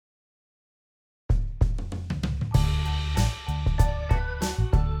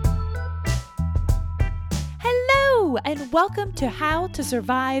Hello, and welcome to How to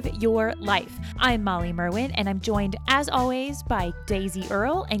Survive Your Life. I'm Molly Merwin, and I'm joined, as always, by Daisy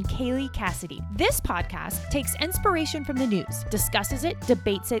Earle and Kaylee Cassidy. This podcast takes inspiration from the news, discusses it,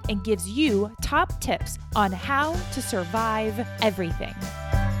 debates it, and gives you top tips on how to survive everything.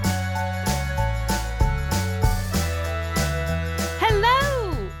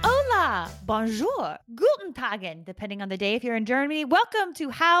 Hello, hola, bonjour, guten Tagen, depending on the day if you're in Germany. Welcome to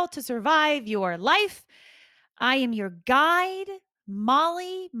How to Survive Your Life. I am your guide,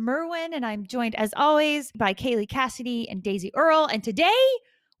 Molly Merwin, and I'm joined, as always, by Kaylee Cassidy and Daisy Earle. And today,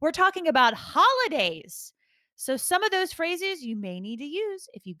 we're talking about holidays. So some of those phrases you may need to use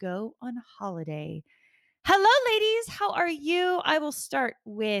if you go on holiday. Hello, ladies. How are you? I will start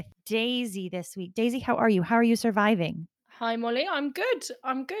with Daisy this week. Daisy, how are you? How are you surviving? Hi Molly, I'm good.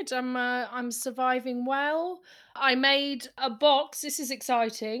 I'm surviving well. I made a box. This is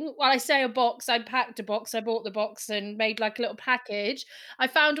exciting. Well, I say a box. I packed a box. I bought the box and made like a little package. I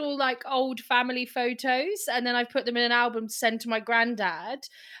found all like old family photos and then I put them in an album to send to my granddad.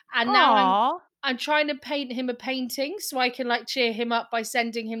 And now Aw. I'm trying to paint him a painting so I can like cheer him up by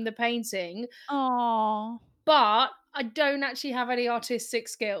sending him the painting. Aw. But I don't actually have any artistic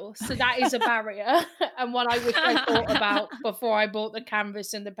skills, so that is a barrier and one I wish I thought about before I bought the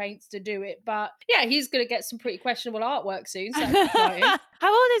canvas and the paints to do it. But yeah, he's gonna get some pretty questionable artwork soon, so that's exciting. How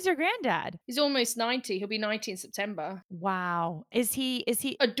old is your granddad? He's almost 90. He'll be 90 in September. Wow. Is he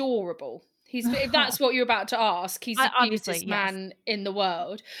Adorable. If that's what you're about to ask, he's the obviously, cutest yes. man in the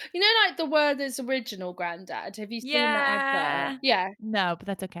world. You know, like the Werther's original granddad. Have you seen that advert? Yeah. Yeah. No, but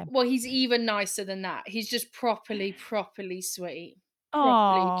that's okay. Well, he's even nicer than that. He's just properly sweet. Properly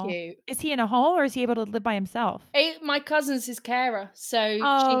Oh, cute. is he in a home or is he able to live by himself? My cousin's his carer, so she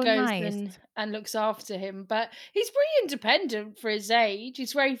Oh, goes nice. and looks after him. But he's pretty independent for his age.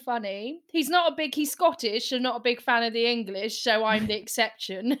 He's very funny. He's Scottish, so not a big fan of the English. So I'm the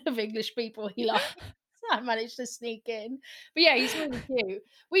exception of English people he likes. I managed to sneak in. But yeah, he's really cute.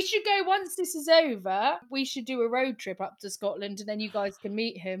 We should go once this is over. We should do a road trip up to Scotland and then you guys can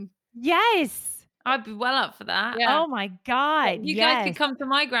meet him. Yes. I'd be well up for that. Yeah. Oh my God. You guys could Yes. come to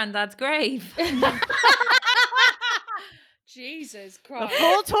my granddad's grave. Jesus The Christ.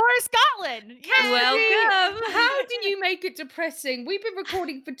 full tour of Scotland. Yes. Welcome. How do you make it depressing? We've been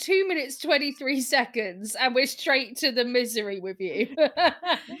recording for 2 minutes 23 seconds and we're straight to the misery with you.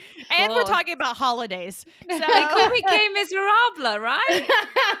 And we're God. talking about holidays. They call me Que Miserable, right?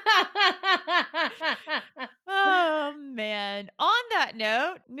 Oh man. On that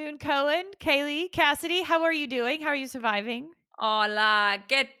note, Moon Cohen, Kaylee, Cassidy, how are you doing? How are you surviving? Hola,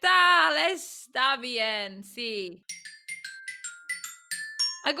 ¿qué tal? Está bien, sí.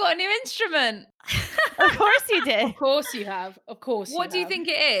 I got a new instrument. Of course you did. Of course you have. Of course What do you have. think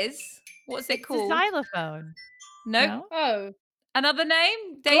it is? What's it It's a called? xylophone. Nope. No? Oh. Another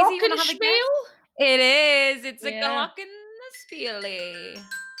name? Daisy, you want to have a guess? Glockenspiel? It is. It's a Yeah. Glockenspiel.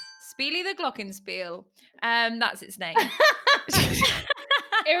 Spiele the Glockenspiel. That's its name.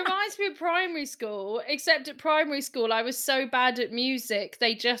 It reminds me of primary school, except at primary school, I was so bad at music.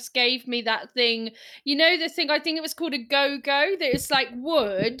 They just gave me that thing. You know, the thing, I think it was called a go-go, that it's like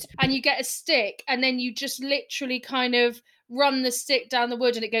wood and you get a stick and then you just literally kind of run the stick down the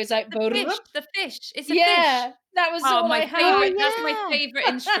wood and it goes like, The fish. It's a yeah, fish. that was Oh, all my I had. favorite. Oh, That's my yeah. favorite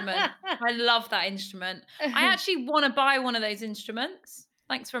instrument. I love that instrument. I actually want to buy one of those instruments.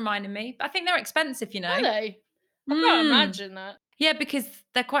 Thanks for reminding me. I think they're expensive, you know. Are they? I can't Mm. imagine that. Yeah, because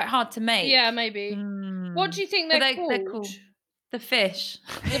they're quite hard to make. Yeah, maybe. What do you think But they're called? they're cool. The fish.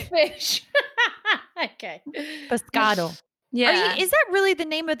 The fish. Okay. Pescado. Yeah. Is that really the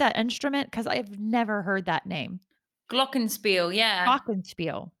name of that instrument? Because I've never heard that name. Glockenspiel, yeah.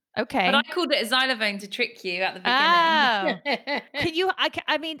 Glockenspiel. Okay. But I called it a xylophone to trick you at the beginning. Oh. Can you?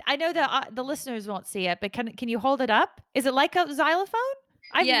 I mean, I know that the listeners won't see it, but can you hold it up? Is it like a xylophone?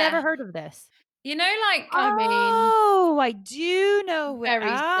 I've Yeah. never heard of this. You know, like I mean, Oh, I do know. very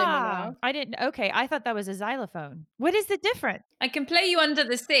similar. I didn't. Okay, I thought that was a xylophone. What is the difference? I can play you Under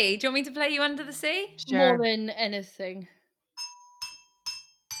the Sea. Do you want me to play you Under the Sea? More than anything.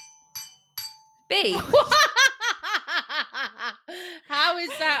 B. How is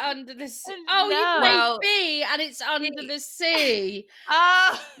that under the sea? No. Oh, you Well, play B and it's under the sea.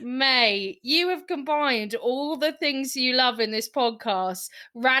 Oh, Mate, you have combined all the things you love in this podcast,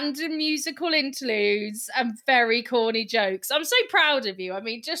 random musical interludes and very corny jokes. I'm so proud of you. I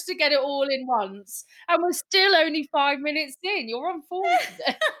mean, just to get it all in once. And we're still only 5 minutes in. You're on form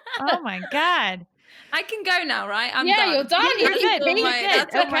today. oh my God. I can go now, right? I'm Yeah, done. you're done. You're You good. can You're leave. good.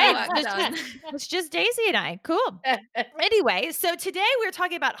 That's all my Okay. work done. It's just Daisy and I. Cool. Anyway, so today we're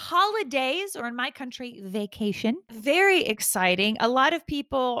talking about holidays, or in my country, vacation. Very exciting. A lot of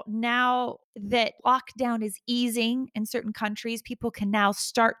people now that lockdown is easing in certain countries, people can now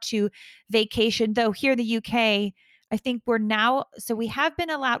start to vacation. Though here in the UK, I think we're now, so we have been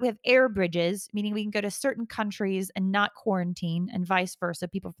allowed, we have air bridges, meaning we can go to certain countries and not quarantine, and vice versa.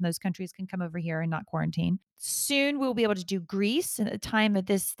 People from those countries can come over here and not quarantine. Soon we'll be able to do Greece. And at the time that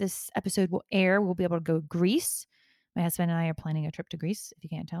this episode will air, we'll be able to go Greece. My husband and I are planning a trip to Greece, if you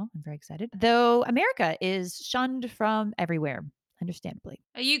can't tell. I'm very excited. Though America is shunned from everywhere, understandably.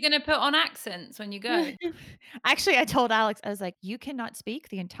 Are you going to put on accents when you go? Actually, I told Alex, I was like, you cannot speak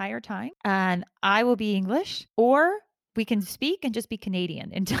the entire time, and I will be English, or we can speak and just be Canadian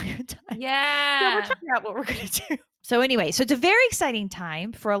the entire time. So we're Yeah. trying out what we're going to do. So, anyway, so it's a very exciting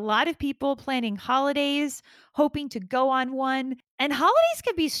time for a lot of people planning holidays, hoping to go on one. And holidays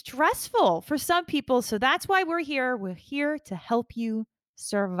can be stressful for some people. So, that's why we're here. We're here to help you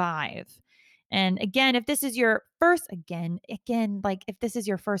survive. And again, if this is your first, like if this is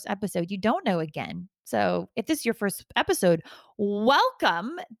your first episode, you don't know again. So if this is your first episode,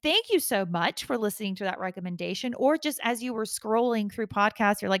 welcome. Thank you so much for listening to that recommendation. Or just as you were scrolling through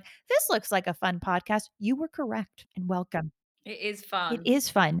podcasts, you're like, this looks like a fun podcast. You were correct, and welcome. It is It fun. is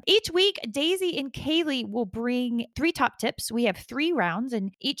fun. Each week, Daisy and Kaylee will bring 3 top tips. We have 3 rounds,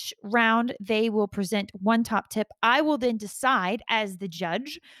 and each round they will present 1 top tip. I will then decide as the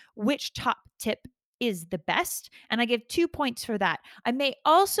judge which top tip is the best, and I give 2 points for that. I may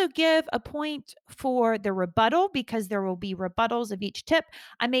also give a point for the rebuttal because there will be rebuttals of each tip.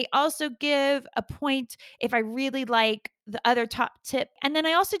 I may also give a point if I really like the other top tip. And then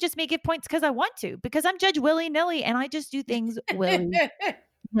I also just may give points because I want to, because I'm Judge Willy Nilly and I just do things willy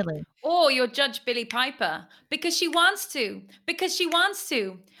nilly. Or you're Judge Billy Piper because she wants to. Because she wants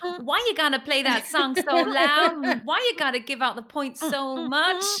to. Why you gotta play that song so loud? Why you gotta give out the points so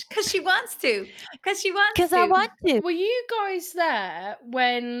much? Because she wants to. Because she wants Because to. I want to. Were you guys there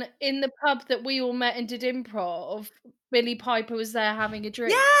when in the pub that we all met and did improv, Billy Piper was there having a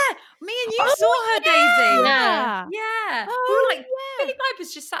drink? Yeah, me and you Oh, saw her, Daisy. Yeah. Yeah. We Oh, were like, Billy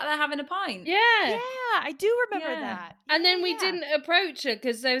Piper's just sat there having a pint. Yeah. yeah, I do remember Yeah. that. And then we Yeah. didn't approach her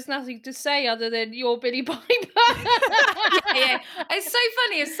because there was nothing to say other than you're Billy Piper. Yeah. It's so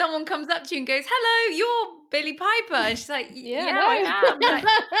funny if someone comes up to you and goes, "Hello, you're Billy Piper," and she's like, "Yeah, I am." Like,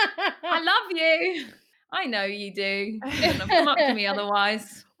 I love you. I know you do. You wouldn't have come up to me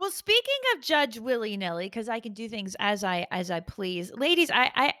otherwise. Well, speaking of Judge Willy Nilly, because I can do things as I please, ladies.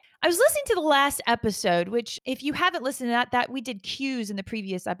 I was listening to the last episode, which if you haven't listened to that we did cues in the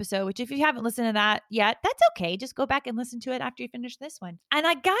previous episode. Which if you haven't listened to that yet, that's okay. Just go back and listen to it after you finish this one. And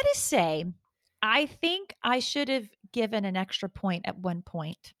I gotta say, I think I should have given an extra point at one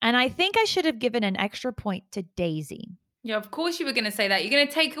point, and I think I should have given an extra point to Daisy. Yeah, of course you were going to say that. You're going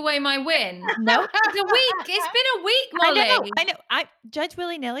to take away my win. No, It's a week. It's been a week, Molly. I know. I Judge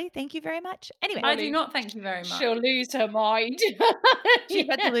Willy Nilly. Thank you very much. Anyway, I do not thank you very much. She'll lose her mind. she's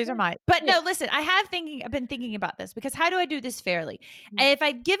about to lose her mind. But no, listen, I've been thinking about this because how do I do this fairly? And if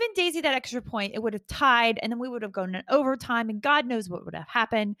I'd given Daisy that extra point, it would have tied, and then we would have gone in overtime, and God knows what would have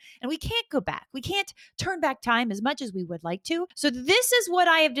happened. And we can't go back. We can't turn back time as much as we would like to. So this is what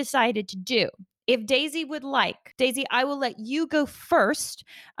I have decided to do. If Daisy would like, Daisy, I will let you go first.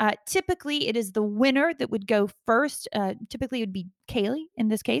 Typically, it is the winner that would go first. Typically, it would be Kaylee in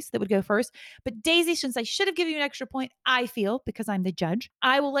this case that would go first. But Daisy, since I should have given you an extra point, I feel because I'm the judge,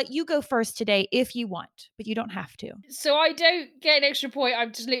 I will let you go first today if you want, but you don't have to. So I don't get an extra point.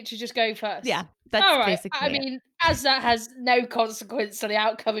 I'm just literally just go first. Yeah, that's all right. basically I it. mean, as that has no consequence to the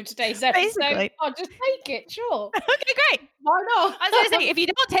outcome of today's episode, Basically. I'll just take it. Sure. Okay, great. Why not? I was going to say, if you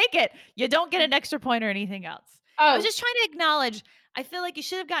don't take it, you don't get an extra point or anything else. I was just trying to acknowledge. I feel like you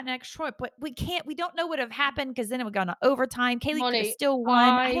should have gotten an extra point, but we can't. We don't know what would have happened because then it would have gone to overtime. Kaylee could have Molly, still won.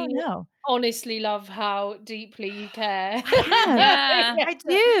 I don't I know. honestly love how deeply you care. Yeah. I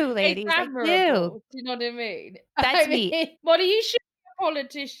do, ladies. It's I do. admirable. Do you know what I mean? That's I me. mean, Molly, you should be a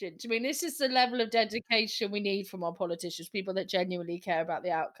politician. I mean, this is the level of dedication we need from our politicians, people that genuinely care about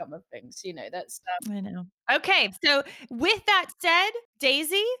the outcome of things. You know, that's I know. Okay, so with that said,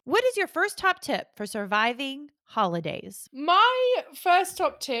 Daisy, what is your first top tip for surviving holidays? My first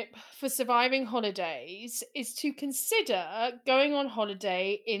top tip for surviving holidays is to consider going on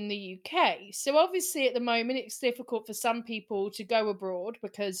holiday in the UK. So, obviously, at the moment, it's difficult for some people to go abroad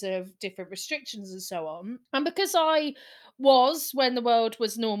because of different restrictions and so on. And because I was, when the world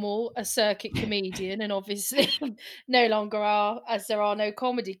was normal, a circuit comedian, and obviously no longer are, as there are no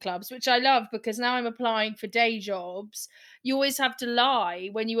comedy clubs, which I love because now I'm applying for day jobs. You always have to lie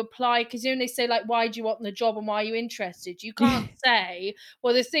when you apply because you know they say like, why do you want the job and why are you interested? You can't say,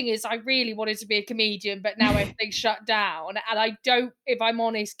 well, the thing is I really wanted to be a comedian but now everything's shut down and I don't, if I'm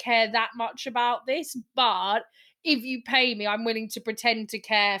honest, care that much about this, but if you pay me I'm willing to pretend to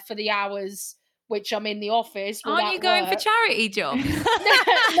care for the hours which I'm in the office. Will Aren't you that going for work? charity jobs?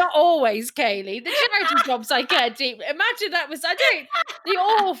 No, not always, Kaylee. The charity jobs I care deep. Imagine that was I don't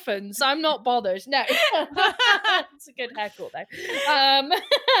the orphans. I'm not bothered. No, it's a good haircut though.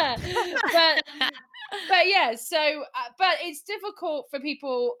 But but yeah. So, but it's difficult for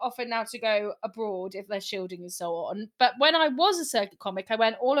people often now to go abroad if they're shielding and so on. But when I was a circuit comic, I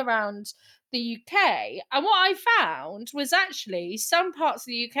went all around the UK, and what I found was actually some parts of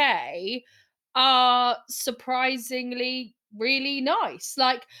the UK are surprisingly really nice.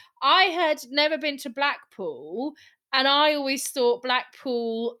 Like, I had never been to Blackpool, and I always thought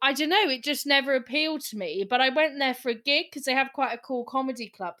Blackpool, I don't know, it just never appealed to me. But I went there for a gig because they have quite a cool comedy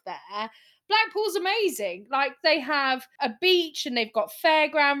club there. Blackpool's amazing. Like, they have a beach and they've got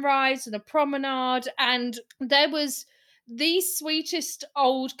fairground rides and a promenade. And there was the sweetest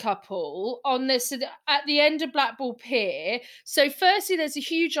old couple on this at the end of Blackpool Pier. So, firstly, there's a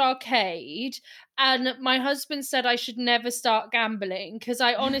huge arcade, and my husband said I should never start gambling because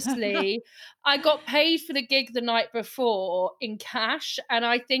I honestly, I got paid for the gig the night before in cash, and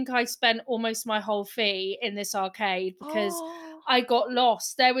I think I spent almost my whole fee in this arcade because Oh. I got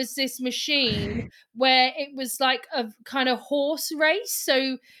lost. There was this machine where it was like a kind of horse race.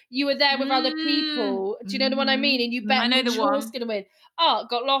 So you were there with other Mm, people. Do you know what I mean? And you bet I know the which horse one. going to win. Oh,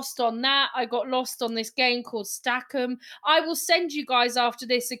 got lost on that. I got lost on this game called Stackham. I will send you guys after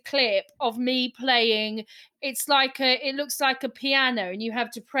this a clip of me playing. It's like it looks like a piano, and you have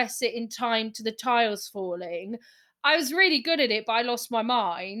to press it in time to the tiles falling. I was really good at it, but I lost my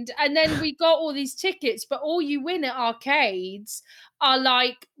mind. And then we got all these tickets, but all you win at arcades are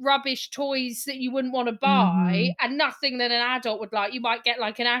like rubbish toys that you wouldn't want to buy Mhm. and nothing that an adult would like. You might get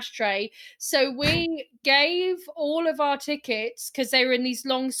like an ashtray. So we gave all of our tickets because they were in these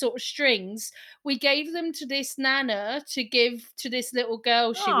long sort of strings. We gave them to this nana to give to this little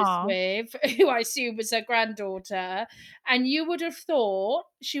girl she was Aw. with, who I assume was her granddaughter. And you would have thought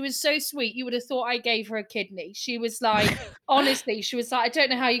she was so sweet. You would have thought I gave her a kidney. She was like, honestly, she was like, I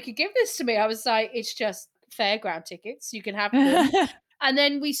don't know how you could give this to me. I was like, it's just fairground tickets. You can have them. And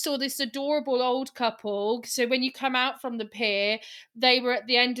then we saw this adorable old couple. So when you come out from the pier, they were at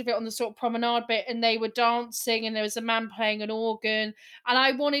the end of it on the sort of promenade bit and they were dancing and there was a man playing an organ. And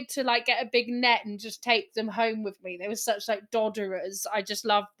I wanted to like get a big net and just take them home with me. They were such like dodderers. I just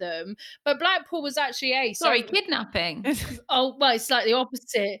loved them. But Blackpool was actually ace. Sorry, kidnapping. Oh, well, it's like the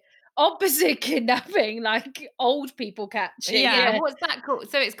opposite. Opposite kidnapping, like old people catching. Yeah, Yeah. what's that called?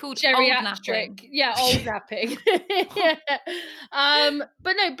 So it's called old napping. Geriatric. Yeah, old napping. Yeah.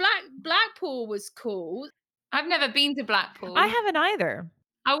 But no, Blackpool was cool. I've never been to I Blackpool. haven't either.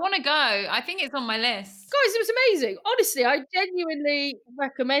 I wanna go. I think it's on my list. Guys, it was amazing. Honestly, I genuinely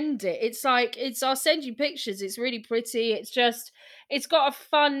recommend it. It's like I'll send you pictures. It's really pretty. It's just it's got a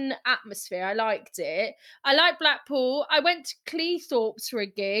fun atmosphere. I liked it. I like Blackpool. I went to Cleethorpes for a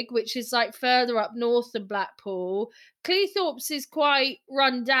gig, which is like further up north than Blackpool. Cleethorpes is quite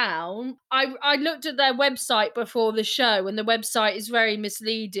run down. I looked at their website before the show, and the website is very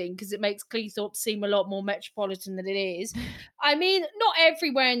misleading because it makes Cleethorpes seem a lot more metropolitan than it is. I mean, not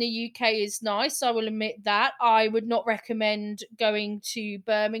everywhere in the UK is nice. I will admit that. I would not recommend going to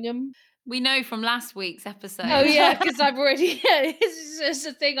Birmingham. We know from last week's Oh episode. yeah, because I've already it's just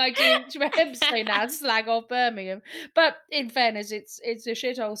a thing I do each episode now, slag off Birmingham. But in fairness, it's a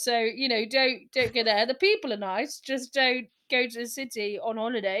shithole. So don't go there. The people are nice, just don't go to the city on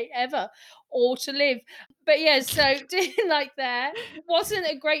holiday ever or to live. But yeah, so didn't like there. Wasn't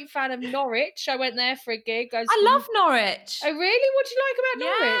a great fan of Norwich. I went there for a gig. I love Norwich. Oh really? What do you like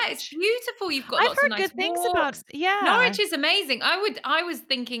about Yeah, it's Norwich? beautiful. You've got I've lots of heard nice good things about walks. yeah. Norwich is amazing. I was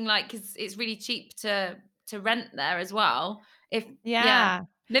thinking like 'cause it's really cheap to rent there as well. If yeah, Yeah.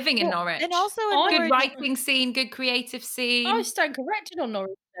 living in Well, Norwich. And also in I Good Norwich writing scene, good creative I scene. stand corrected on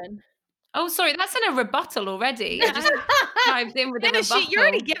Norwich then. Oh, sorry, that's in a rebuttal already. I just dived in with a Yeah, but you're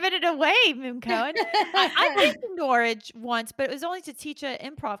already rebuttal. giving it away, Moon Cohen. I've been to Norwich once, but it was only to teach an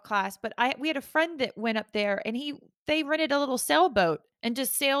improv class. But we had a friend that went up there, and they rented a little sailboat and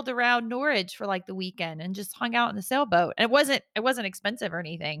just sailed around Norwich for like the weekend and just hung out in the sailboat. And it wasn't expensive or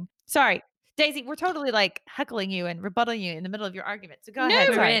anything. Sorry, Daisy, we're totally like heckling you and rebuttaling you in the middle of your argument. So go No, ahead.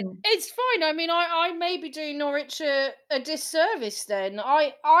 We're Sorry. in. it's fine. I mean, I may be doing Norwich a disservice then.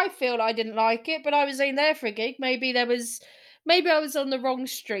 I feel I didn't like it, but I was in there for a gig. Maybe I was on the wrong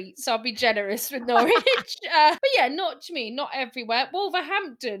street, so I'll be generous with Norwich. But yeah, not to me, not everywhere.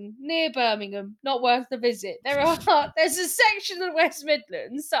 Wolverhampton, near Birmingham, not worth the visit. There's a section of the West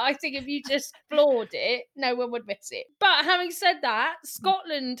Midlands that I think if you just floored it, no one would miss it. But having said that,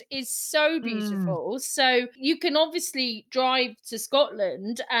 Scotland is so Mm. beautiful. So you can obviously drive to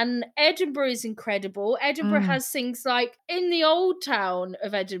Scotland, and Edinburgh is incredible. Edinburgh Mm. has things like in the old town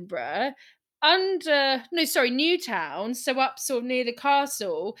of Edinburgh, Newtown, so up sort of near the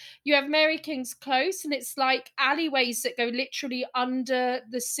castle, you have Mary King's Close, and it's like alleyways that go literally under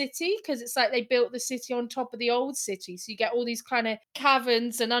the city because it's like they built the city on top of the old city. So you get all these kind of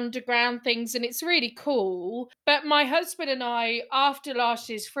caverns and underground things, and it's really cool. But my husband and I, after last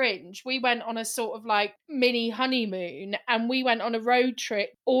year's Fringe, we went on a sort of like mini honeymoon, and we went on a road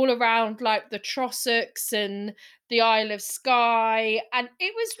trip all around like the Trossachs and the Isle of Skye, and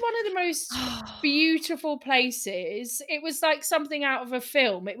it was one of the most beautiful places. It was like something out of a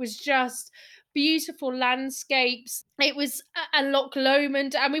film. It was just beautiful landscapes. It was and Loch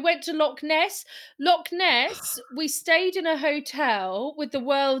Lomond, and we went to Loch Ness. Loch Ness, we stayed in a hotel with the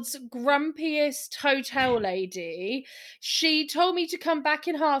world's grumpiest hotel lady. She told me to come back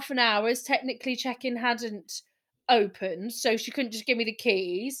in half an hour as technically check-in hadn't opened, so she couldn't just give me the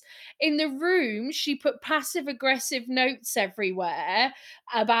keys. In the room, she put passive aggressive notes everywhere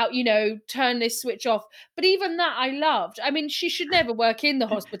about, turn this switch off. But even that I loved. I mean, she should never work in the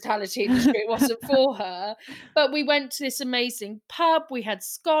hospitality industry. It wasn't for her. But we went to this amazing pub. We had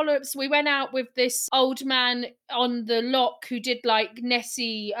scallops. We went out with this old man on the lock who did like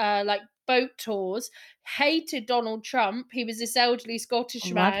Nessie, like boat tours, hated Donald Trump. He was this elderly Scottish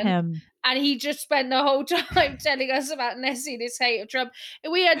Love man, him. and he just spent the whole time telling us about Nessie, this hate of Trump.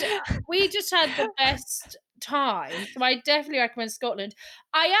 And we just had the best time. So I definitely recommend Scotland.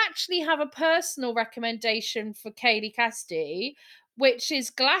 I actually have a personal recommendation for Kaylee Cassidy, which is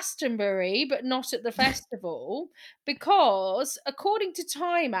Glastonbury, but not at the festival, because according to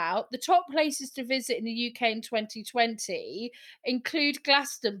Time Out, the top places to visit in the UK in 2020 include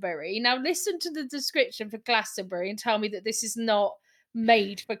Glastonbury. Now, listen to the description for Glastonbury and tell me that this is not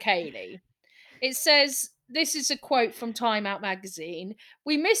made for Kaylee. It says, this is a quote from Time Out magazine.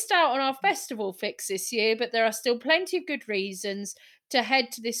 We missed out on our festival fix this year, but there are still plenty of good reasons to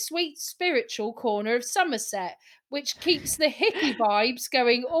head to this sweet spiritual corner of Somerset, which keeps the hippie vibes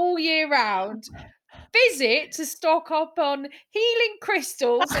going all year round. Visit to stock up on healing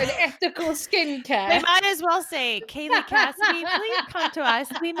crystals and ethical They skincare. might as well say, Kaylee Cassidy, please come to us.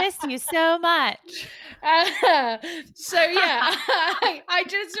 We miss you so much. So yeah, I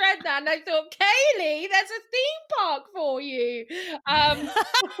just read that and I thought, Kaylee, there's a theme park for you. I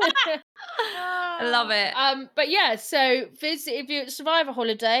love it. But yeah, so visit if you survive a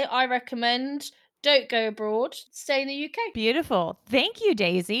holiday, I recommend don't go abroad, stay in the UK. Beautiful. Thank you,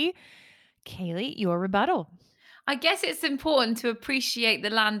 Daisy. Kaylee, your rebuttal. I guess it's important to appreciate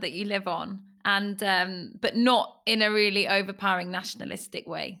the land that you live on, and but not in a really overpowering nationalistic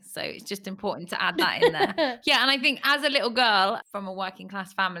way. So it's just important to add that in there. Yeah, and I think as a little girl from a working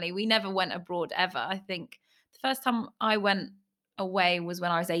class family, we never went abroad ever. I think the first time I went away was when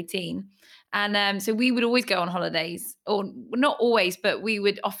I was 18. And so we would always go on holidays, or not always, but we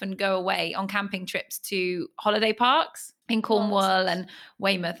would often go away on camping trips to holiday parks in Cornwall and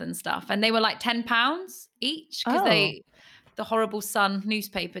Weymouth and stuff. And they were like £10 each because Oh. the horrible Sun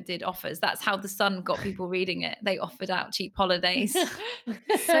newspaper did offers. That's how the Sun got people reading it. They offered out cheap holidays.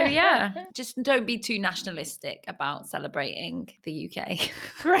 So yeah, just don't be too nationalistic about celebrating the UK.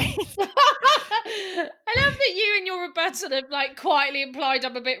 Great. I love that you and your rebuttal have like quietly implied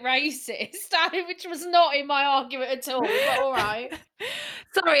I'm a bit racist, which was not in my argument at all. But all right.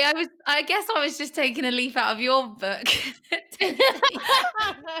 Sorry, I guess I was just taking a leaf out of your book.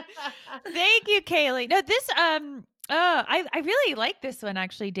 Thank you, Kaylee. No, this I really like this one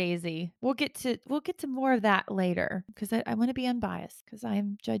actually, Daisy. We'll get to more of that later because I want to be unbiased because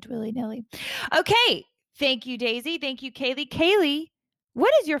I'm Judge Willy Nilly. Okay. Thank you, Daisy. Thank you, Kaylee. Kaylee,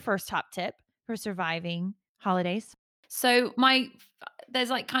 what is your first top tip for surviving holidays? So there's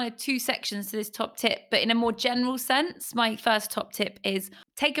like kind of two sections to this top tip, but in a more general sense, my first top tip is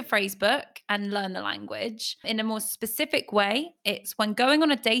take a phrase book and learn the language. In a more specific way, it's when going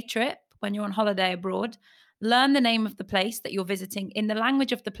on a day trip, when you're on holiday abroad, learn the name of the place that you're visiting in the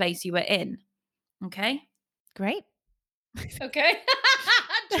language of the place you were in. Okay? Great. Okay.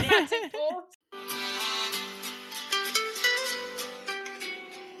 Dramatic pause.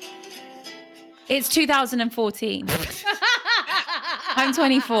 It's 2014. I'm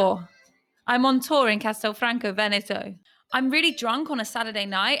 24. I'm on tour in Castelfranco, Veneto. I'm really drunk on a Saturday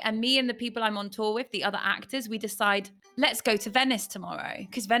night, and me and the people I'm on tour with, the other actors, we decide, let's go to Venice tomorrow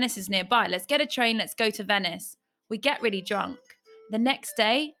because Venice is nearby. Let's get a train, let's go to Venice. We get really drunk. The next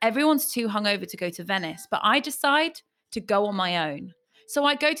day, everyone's too hungover to go to Venice, but I decide to go on my own. So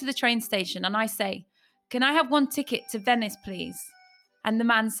I go to the train station and I say, can I have one ticket to Venice, please? And the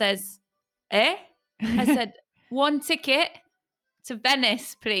man says, eh? I said, one ticket to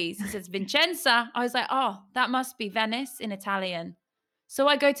Venice, please. He says, Vincenza. I was like, oh, that must be Venice in Italian. So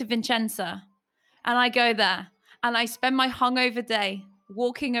I go to Vincenza and I go there and I spend my hungover day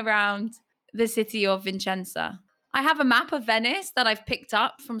walking around the city of Vincenza. I have a map of Venice that I've picked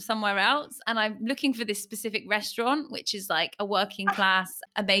up from somewhere else, and I'm looking for this specific restaurant, which is like a working class,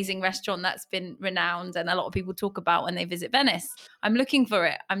 amazing restaurant that's been renowned and a lot of people talk about when they visit Venice. I'm looking for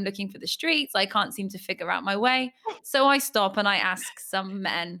it. I'm looking for the streets. I can't seem to figure out my way. So I stop and I ask some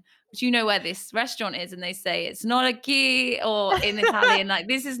men, do you know where this restaurant is? And they say, it's not aquí, or in Italian, like,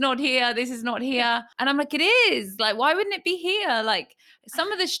 this is not here, this is not here. And I'm like, it is. Like, why wouldn't it be here? Like,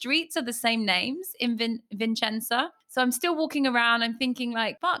 some of the streets are the same names in Vincenza. So I'm still walking around. I'm thinking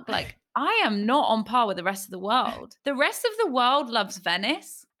like, fuck, like I am not on par with the rest of the world. The rest of the world loves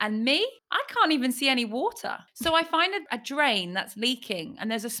Venice. And me, I can't even see any water. So I find a drain that's leaking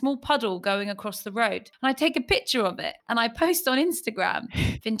and there's a small puddle going across the road. And I take a picture of it and I post on Instagram,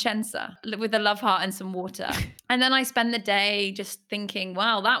 Vincenza, with a love heart and some water. And then I spend the day just thinking,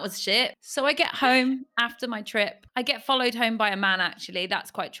 wow, that was shit. So I get home after my trip. I get followed home by a man, actually. That's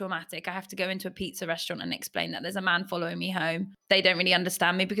quite traumatic. I have to go into a pizza restaurant and explain that there's a man following me home. They don't really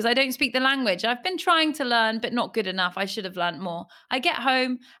understand me because I don't speak the language. I've been trying to learn, but not good enough. I should have learned more. I get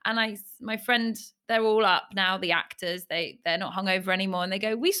home and my friend, they're all up now, the actors, they're not hungover anymore. And they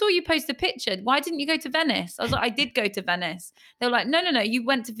go, we saw you post a picture. Why didn't you go to Venice? I was like, I did go to Venice. They were like, no, you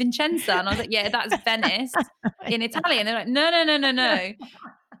went to Vincenza. And I was like, yeah, that's Venice in Italian. They're like, no.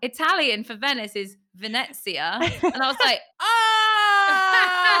 Italian for Venice is Venezia. And I was like,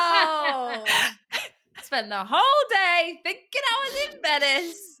 oh, spent the whole day thinking I was in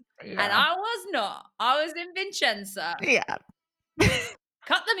Venice. Yeah. And I was not. I was in Vincenza. Yeah.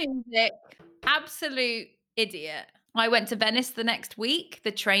 Cut the music. Absolute idiot. I went to Venice the next week.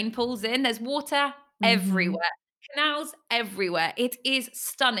 The train pulls in. There's water everywhere. Canals everywhere. It is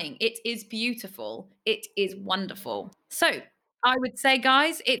stunning. It is beautiful. It is wonderful. So I would say,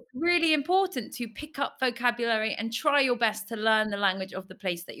 guys, it's really important to pick up vocabulary and try your best to learn the language of the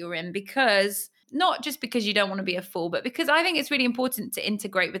place that you're in, because not just because you don't want to be a fool, but because I think it's really important to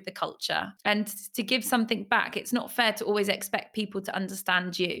integrate with the culture and to give something back. It's not fair to always expect people to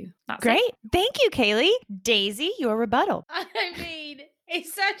understand you. That's great. Thank you, Kaylee. Daisy, your rebuttal. I mean,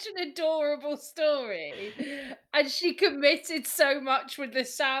 it's such an adorable story. And she committed so much with the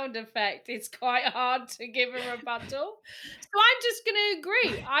sound effect. It's quite hard to give a rebuttal. So I'm just going to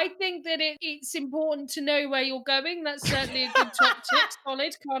agree. I think that it's important to know where you're going. That's certainly a good top tip.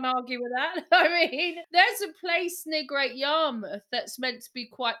 Solid. Can't argue with that. I mean, there's a place near Great Yarmouth that's meant to be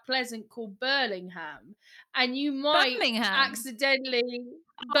quite pleasant called Burlingham. And you might accidentally...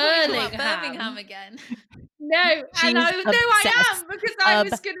 Birmingham again. No, and I am, because I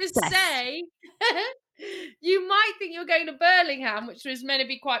was going to say, you might think you're going to Burlingham, which was meant to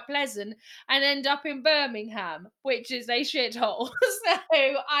be quite pleasant, and end up in Birmingham, which is a shithole.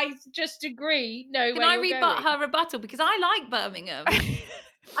 So I just agree. No, can I rebut her rebuttal, because I like Birmingham.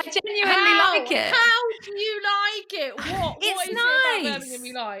 I genuinely like it. How do you like it? What is nice. It about Birmingham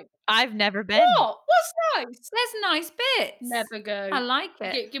you like? I've never been. What? What's nice? There's nice bits. Never go. I like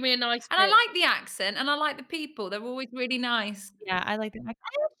it. Give me a nice bit. And I like the accent, and I like the people. They're always really nice. Yeah, I like the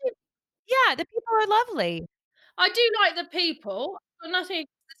accent. Yeah, the people are lovely. I do like the people, but nothing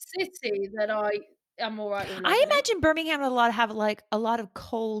the city that I am all right with. I imagine Birmingham would have a lot of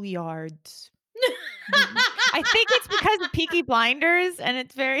coal yards. I think it's because of Peaky Blinders, and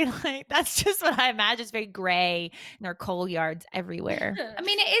it's very like, that's just what I imagine. It's very gray and there are coal yards everywhere. I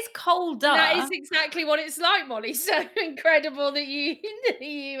mean, it is colder. That is exactly what it's like, Molly. So incredible that you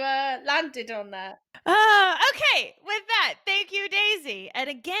landed on that. Okay, with that, thank you, Daisy. And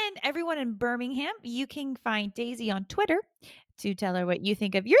again, everyone in Birmingham, you can find Daisy on Twitter to tell her what you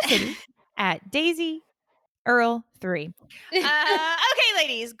think of your city at Daisy Earl 3. Okay,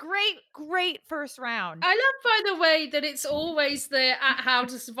 ladies, great first round. I love, by the way, that it's always the at How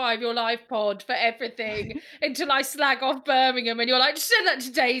to Survive Your Life pod for everything until I slag off Birmingham and you're like, just send that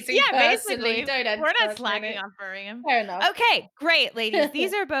to Daisy Yeah, personally. basically. Don't enter We're not us in slagging it. off Birmingham. Fair enough. Okay, great, ladies.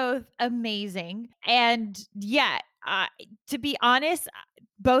 These are both amazing. And yeah, to be honest,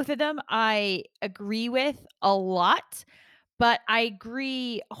 both of them I agree with a lot, but I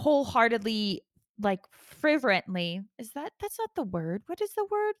agree wholeheartedly, like fervently. That's not the word? What is the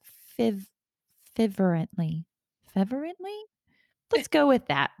word? Fervently. Fervently? Let's go with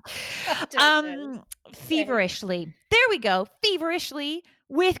that. I don't know. Feverishly. There we go. Feverishly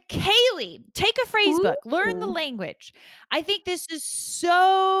with Kaylee. Take a phrase book, learn the Ooh. language. I think this is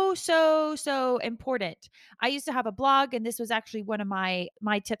so important. I used to have a blog, and this was actually one of my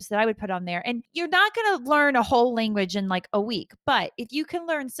tips that I would put on there. And you're not going to learn a whole language in like a week, but if you can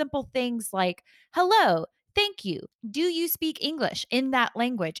learn simple things like hello, thank you, do you speak English in that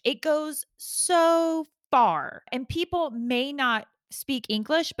language, it goes so far. And people may not speak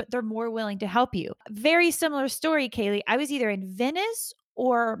English, but they're more willing to help you. Very similar story, Kaylee. I was either in Venice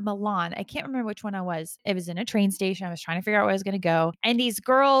or Milan. I can't remember which one I was. It was in a train station. I was trying to figure out where I was going to go. And these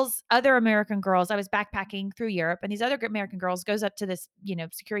girls, other American girls, I was backpacking through Europe, and these other American girls goes up to this,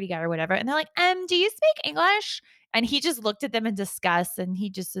 security guy or whatever, and they're like, do you speak English? And he just looked at them in disgust, and he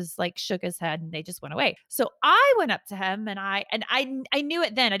just is like shook his head, and they just went away. So I went up to him, and I knew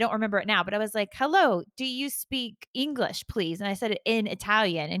it then. I don't remember it now, but I was like, "Hello, do you speak English, please?" And I said it in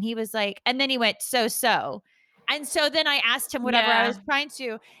Italian, and he was like, and then he went, so. And so then I asked him whatever I was trying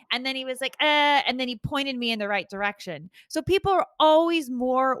to, and then he was like, and then he pointed me in the right direction. So people are always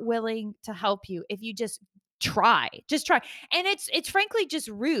more willing to help you if you just try. Just try. And it's frankly just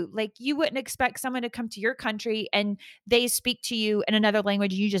rude. Like you wouldn't expect someone to come to your country and they speak to you in another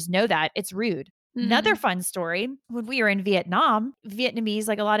language, you just know that. It's rude. Another fun story, when we were in Vietnam, Vietnamese,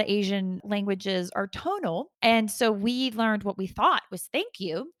 like a lot of Asian languages, are tonal. And so we learned what we thought was thank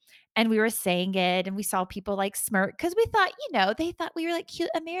you. And we were saying it, and we saw people like smirk because we thought, they thought we were like cute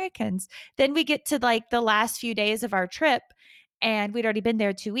Americans. Then we get to like the last few days of our trip, and we'd already been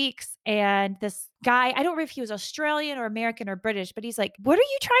there 2 weeks. And this guy, I don't remember if he was Australian or American or British, but he's like, "What are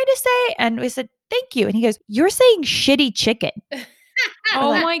you trying to say?" And we said, "Thank you." And he goes, "You're saying shitty chicken." Oh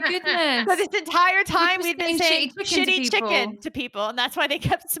like, my So goodness. this entire time just we'd been saying saying shitty chicken to shitty chicken to people, and that's why they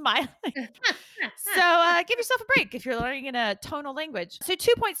kept smiling. So give yourself a break if you're learning in a tonal language. So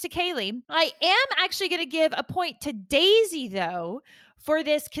 2 points to Kaylee. I am actually going to give a point to Daisy, though, for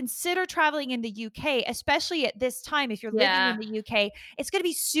this. Consider traveling in the UK, especially at this time. If you're living in the UK, it's going to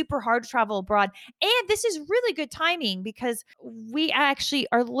be super hard to travel abroad. And this is really good timing because we actually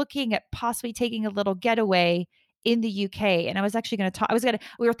are looking at possibly taking a little getaway in the UK. And I was actually going to talk,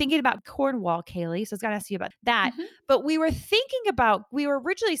 we were thinking about Cornwall, Kaylee. So I was going to ask you about that. But we were thinking about, we were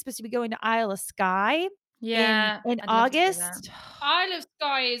originally supposed to be going to Isle of Skye in I'd love to do that. August. Isle of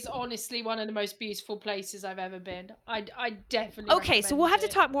Skye is honestly one of the most beautiful places I've ever been. I definitely Okay, so we'll have to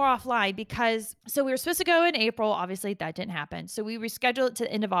talk more offline because so we were supposed to go in April. Obviously, that didn't happen. So we rescheduled it to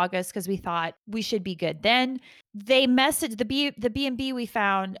the end of August because we thought we should be good. Then they messaged the B&B we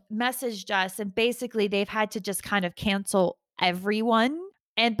found messaged us, and basically they've had to just kind of cancel everyone.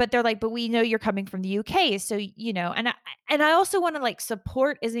 But they're like, but we know you're coming from the UK, so and I also want to like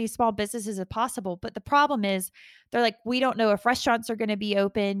support as many small businesses as possible. But the problem is, they're like, we don't know if restaurants are going to be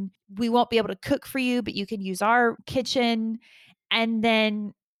open. We won't be able to cook for you, but you can use our kitchen. And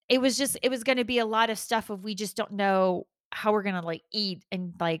then it was going to be a lot of stuff of we just don't know how we're going to like eat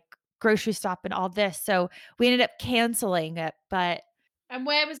and like grocery shop and all this. So we ended up canceling it, but And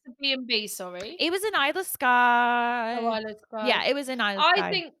where was the B&B, sorry? it was in Isle of Oh, Skye. Isle of Yeah, Skye. it was in Isle of I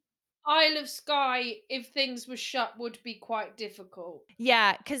Skye. think Isle of Skye, if things were shut, would be quite difficult.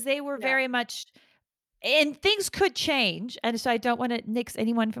 Yeah, because they were Yeah. very much, and things could change. And so I don't want to nix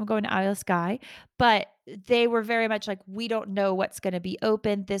anyone from going to Isle of Skye, but they were very much like, we don't know what's going to be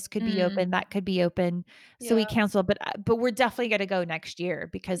open. This could be open, that could be open. So we Yeah. canceled, but we're definitely going to go next year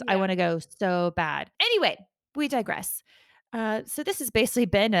because I Yeah. want to go so bad. Anyway, we digress. So this has basically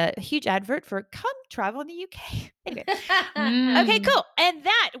been a huge advert for come travel in the UK. Anyway, okay, cool. And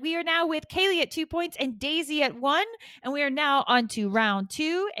that we are now with Kaylee at 2 points and Daisy at 1. And we are now on to round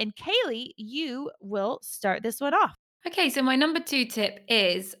 2. And Kaylee, you will start this one off. Okay, so my number 2 tip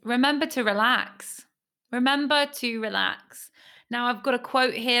is remember to relax. Remember to relax. Now, I've got a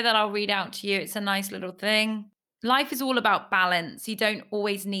quote here that I'll read out to you. It's a nice little thing. Life is all about balance. You don't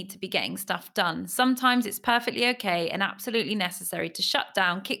always need to be getting stuff done. Sometimes it's perfectly okay and absolutely necessary to shut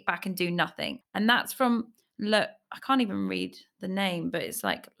down, kick back, and do nothing. And that's from Le I can't even read the name, but it's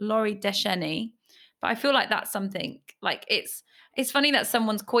like Laurie Descheny. But I feel like that's something like it's funny that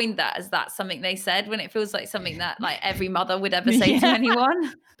someone's coined that as that's something they said when it feels like something that like every mother would ever say to Yeah.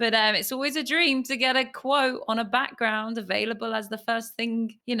 anyone. But it's always a dream to get a quote on a background available as the first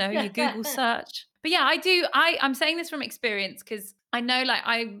thing, you Google search. But yeah, I'm saying this from experience because I know like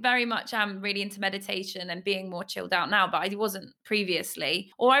I very much am really into meditation and being more chilled out now, but I wasn't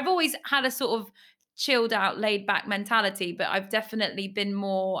previously. Or I've always had a sort of chilled out, laid back mentality, but I've definitely been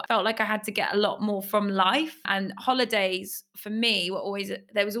more, felt like I had to get a lot more from life. And holidays for me were always,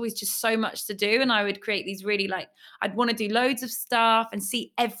 there was always just so much to do. And I would create these really like, I'd want to do loads of stuff and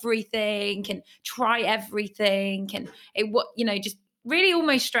see everything and try everything. And just really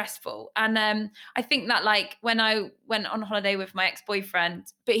almost stressful. And I think that like when I went on holiday with my ex-boyfriend,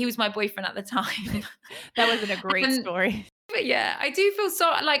 but he was my boyfriend at the time. That wasn't a great And story. but yeah, I do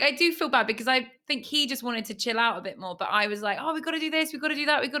feel bad because I think he just wanted to chill out a bit more. But I was like, oh, we got to do this, we got to do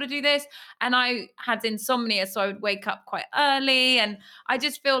that, we got to do this. And I had insomnia, so I would wake up quite early. And I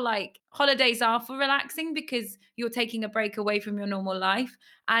just feel like holidays are for relaxing because you're taking a break away from your normal life.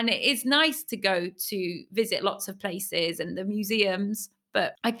 And it is nice to go to visit lots of places and the museums.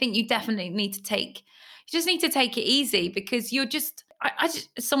 But I think you definitely just need to take it easy because you're just, I just,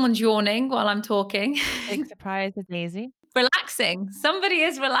 someone's yawning while I'm talking. Big surprise to Daisy. Relaxing. Somebody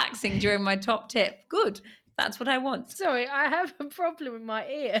is relaxing during my top tip. Good. That's what I want. Sorry, I have a problem with my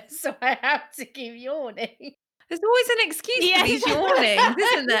ear, so I have to keep yawning. There's always an excuse Yeah, for these exactly. yawnings,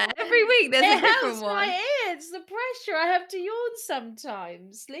 isn't there? Every week there's It a different helps my one. ear. It's the pressure. I have to yawn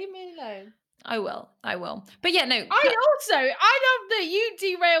sometimes. Leave me alone. I will. I will. But yeah, no. I love that you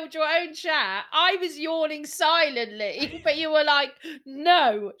derailed your own chat. I was yawning silently, but you were like,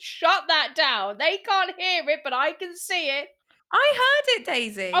 no, shut that down. They can't hear it, but I can see it. I heard it,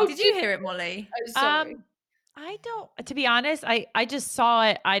 Daisy. Oh, Did you hear it, Molly? Oh, sorry. I don't, to be honest, I just saw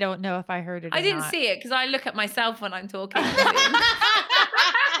it. I don't know if I heard it I or didn't not. see it because I look at myself when I'm talking on Zoom.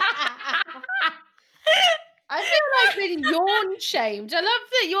 I feel like being yawn shamed. I love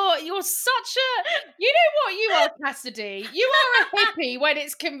that you're such a, you know what you are, Cassidy. You are a hippie when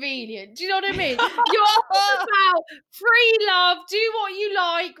it's convenient. Do you know what I mean? You're all about free love, do what you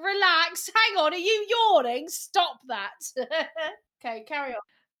like, relax. Hang on, are you yawning? Stop that. Okay, carry on.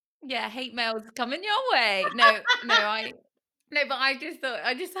 Yeah, hate mail's coming your way. But I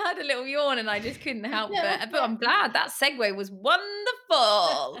just had a little yawn and I just couldn't help it. But I'm glad that segue was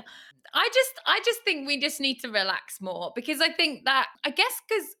wonderful. I just think we just need to relax more because I think that I guess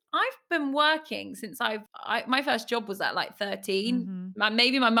because I've been working since my first job was at like 13. Mhm.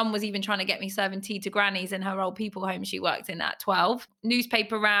 Maybe my mum was even trying to get me serving tea to grannies in her old people home she worked in at 12.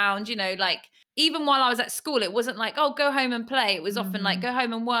 Newspaper round, like even while I was at school, it wasn't like, oh, go home and play. It was often like, Mhm. go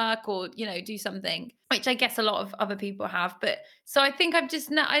home and work or, do something, which I guess a lot of other people have. But so I think I just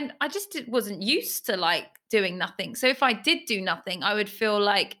wasn't used to like doing nothing. So if I did do nothing, I would feel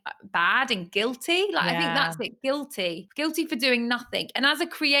like bad and guilty. Like, I think Yeah. that's it, guilty for doing nothing. And as a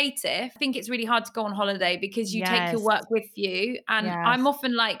creative, I think it's really hard to go on holiday because you take your Yes. work with you. And I'm Yes.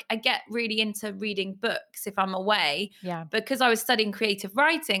 often like, I get really into reading books if I'm away Yeah. because I was studying creative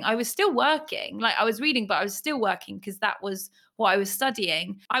writing, I was still working. Like I was reading, but I was still working because that was what I was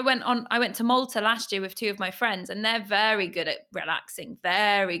studying. I went to Malta last year with two of my friends and they're very good at relaxing,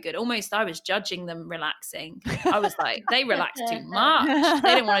 very good. Almost I was judging them relaxing. I was like, they relax too much. They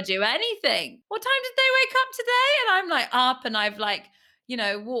didn't want to do anything. What time did they wake up today? And I'm like up and I've like,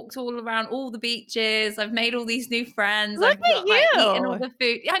 walked all around all the beaches. I've made all these new friends. Look I've at got like eaten all you. the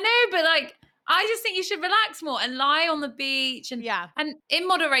food. I know, but like I just think you should relax more and lie on the beach Yeah. and in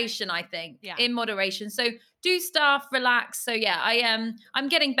moderation, I think. Yeah. In moderation. So do stuff, relax. So yeah, I'm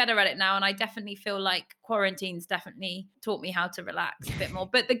getting better at it now. And I definitely feel like quarantine's definitely taught me how to relax a bit more.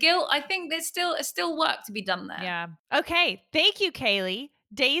 But the guilt, I think there's still work to be done there. Yeah. Okay. Thank you, Kaylee.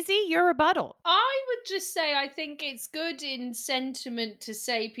 Daisy, your rebuttal. I would just say I think it's good in sentiment to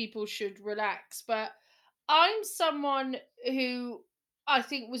say people should relax, but I'm someone who I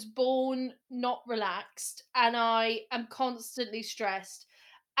think was born not relaxed and I am constantly stressed.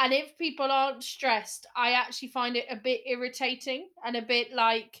 And if people aren't stressed, I actually find it a bit irritating and a bit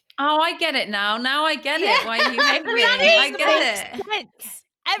like, Oh, I get it now. Now I get yeah, it. Why you hate me. that I is get it. Sense.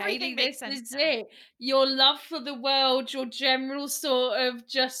 Everything Katie, makes this sense is now. it. Your love for the world, your general sort of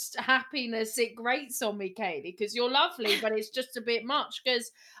just happiness, it grates on me, Katie, because you're lovely, but it's just a bit much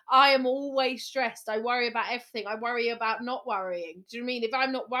because I am always stressed. I worry about everything. I worry about not worrying. Do you know what I mean? If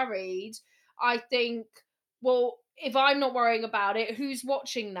I'm not worried, I think, well, if I'm not worrying about it, who's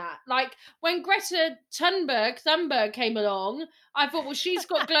watching that? Like when Greta Thunberg came along, I thought, well, she's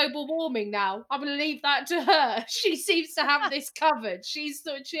got global warming now. I'm going to leave that to her. She seems to have this covered.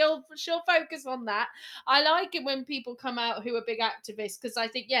 She'll focus on that. I like it when people come out who are big activists because I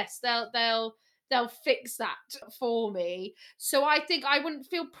think yes, they'll fix that for me. So I think I wouldn't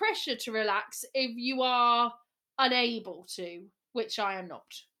feel pressure to relax if you are unable to, which I am not.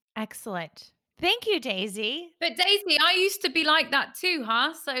 Excellent. Thank you, Daisy. But Daisy, I used to be like that too,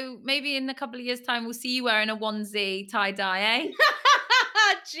 huh? So maybe in a couple of years' time, we'll see you wearing a onesie tie dye, eh?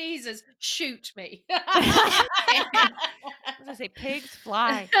 Jesus, shoot me. I was gonna say pigs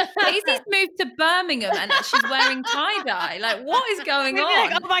fly. Daisy's moved to Birmingham and she's wearing tie dye. Like, what is going We'd be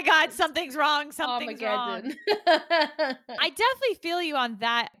like, on? oh my God, something's wrong. Something's wrong. Armageddon. I definitely feel you on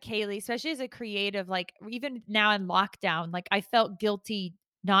that, Kaylee, especially as a creative. Like, even now in lockdown, like I felt guilty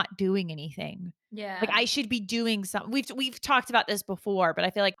not doing anything. Like Yeah. I should be doing something. We've talked about this before, but I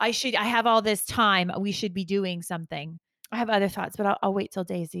feel like I have all this time. We should be doing something. I have other thoughts, but I'll wait till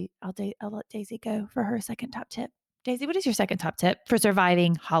Daisy. I'll let Daisy go for her second top tip. Daisy, what is your second top tip for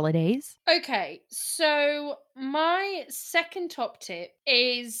surviving holidays? Okay, so my second top tip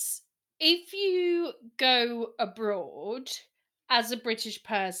is if you go abroad as a British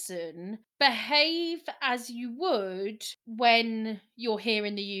person, behave as you would when you're here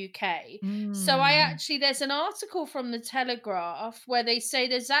in the UK. So Mm. there's an article from the Telegraph where they say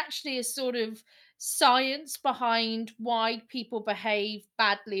there's actually a sort of science behind why people behave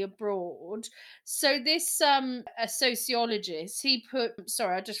badly abroad. So this a sociologist, he put,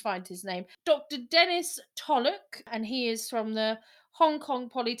 sorry, I'll just find his name, Dr. Dennis Tollock, and he is from the Hong Kong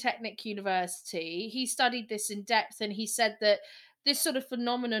Polytechnic University. He studied this in depth and he said that this sort of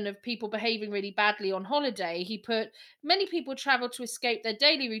phenomenon of people behaving really badly on holiday, he put, many people travel to escape their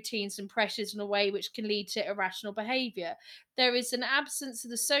daily routines and pressures in a way which can lead to irrational behavior. There is an absence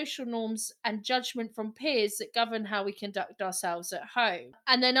of the social norms and judgment from peers that govern how we conduct ourselves at home.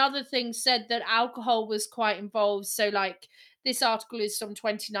 And then other things said that alcohol was quite involved. So, like, this article is from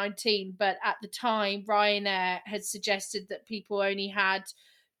 2019, but at the time, Ryanair had suggested that people only had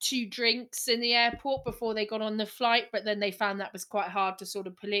 2 drinks in the airport before they got on the flight, but then they found that was quite hard to sort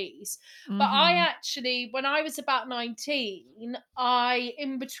of police. But I Mhm. actually, when I was about 19, I,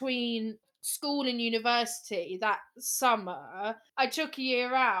 in between school and university that summer, I took a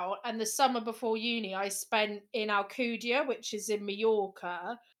year out, and the summer before uni, I spent in Alcudia, which is in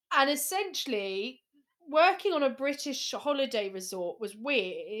Mallorca. And essentially, working on a British holiday resort was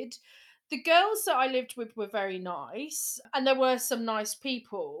weird. The girls that I lived with were very nice, and there were some nice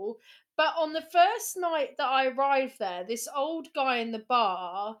people. But on the first night that I arrived there, this old guy in the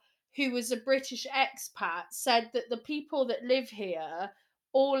bar, who was a British expat, said that the people that live here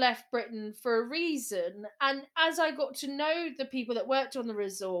all left Britain for a reason. And as I got to know the people that worked on the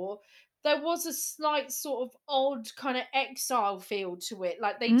resort, there was a slight sort of odd kind of exile feel to it.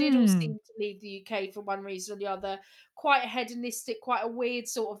 Like they did all Mm. seem to leave the UK for one reason or the other. Quite a hedonistic, quite a weird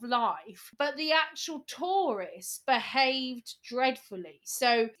sort of life. But the actual tourists behaved dreadfully.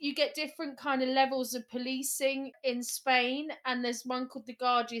 So you get different kind of levels of policing in Spain, and there's one called the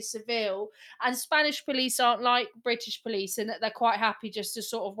Guardia Civil. And Spanish police aren't like British police in that they're quite happy just to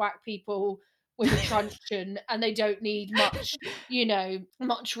sort of whack people with a truncheon and they don't need much,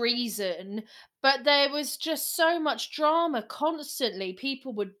 much reason. But there was just so much drama constantly.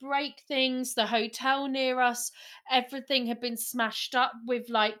 People would break things. The hotel near us, everything had been smashed up with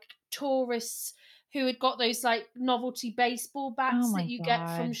like tourists who had got those like novelty baseball Oh bats that my you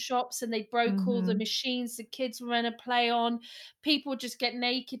get from god. shops, and they broke all the Mhm. machines the kids were going to play on. People just get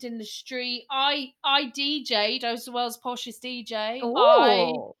naked in the street. I DJ'd. I was the world's poshest DJ.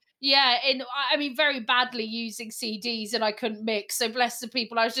 I Ooh. Yeah, I mean, very badly using CDs, and I couldn't mix. So bless the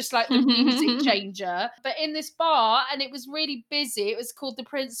people. I was just like the music changer. But in this bar, and it was really busy. It was called the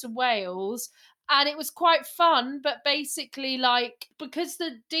Prince of Wales. And it was quite fun, but basically, like, because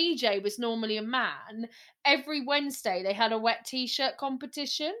the DJ was normally a man, every Wednesday they had a wet t-shirt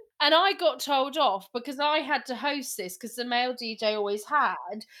competition. And I got told off because I had to host this because the male DJ always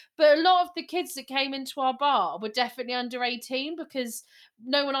had. But a lot of the kids that came into our bar were definitely under 18 because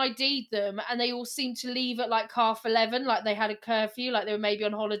no one ID'd them, and they all seemed to leave at like 11:30, like they had a curfew, like they were maybe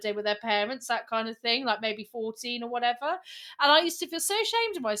on holiday with their parents, that kind of thing, like maybe 14 or whatever. And I used to feel so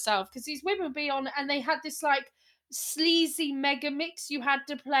ashamed of myself because these women would be on, and they had this like sleazy mega mix you had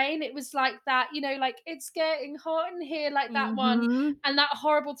to play, and it was like that, like it's getting hot in here, like that one, Mhm. and that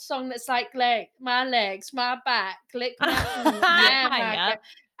horrible song that's like my legs, my back, lick my, yeah, my Yep.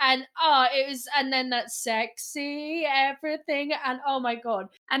 And it was, and then that sexy everything, and oh my god.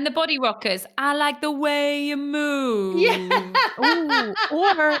 And the body rockers, I like the way you Yeah. move. Ooh,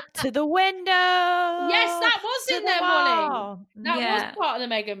 or to the Yes, window, that was to in the there, Molly. wall. That was Yeah. part of the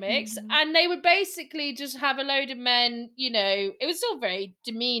mega mix, Mhm. and they would basically just have a load of men, it was all very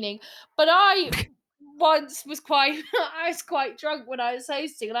demeaning. But I once was quite I was quite drunk when I was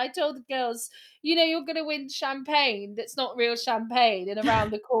hosting, and I told the girls, you're gonna win champagne that's not real champagne, and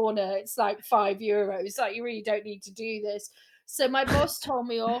around the corner it's like €5. Like, you really don't need to do this. So my boss told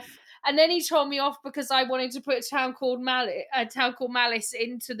me off. And then he told me off because I wanted to put a town called Malice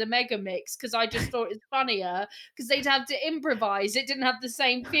into the mega mix, because I just thought it's funnier, because they'd have to improvise. It didn't have the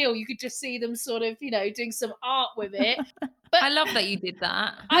same feel. You could just see them sort of, doing some art with it. But I love that you did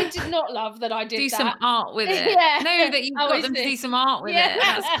that. I did not love that I did Do some that. art with it. Yeah, No, that you've I got was them to the do some art with yeah. it.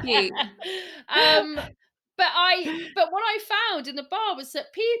 That's cute. um, but what I found in the bar was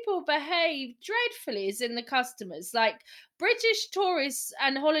that people behave dreadfully as in the customers, like British tourists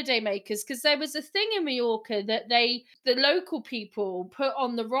and holiday makers, because there was a thing in Mallorca that the local people put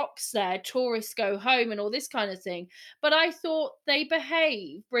on the rocks there, tourists go home and all this kind of thing. But I thought they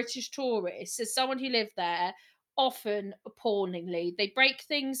behave, British tourists, as someone who lived there, often appallingly. They break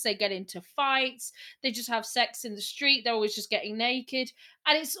things, they get into fights, they just have sex in the street, they're always just getting naked.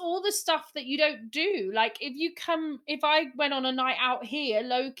 And it's all the stuff that you don't do. Like, if I went on a night out here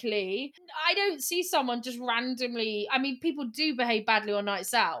locally, I don't see someone just randomly. I mean, people do behave badly on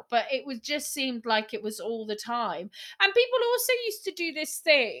nights out, but it was just seemed like it was all the time. And people also used to do this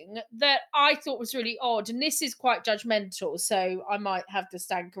thing that I thought was really odd, and this is quite judgmental, so I might have to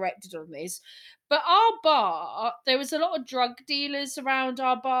stand corrected on this. But our bar, there was a lot of drug dealers around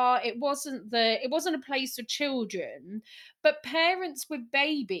our bar. It wasn't a place for children, but parents with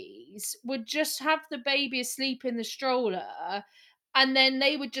babies would just have the baby asleep in the stroller, and then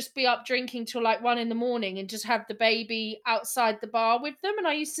they would just be up drinking till like 1 in the morning and just have the baby outside the bar with them. And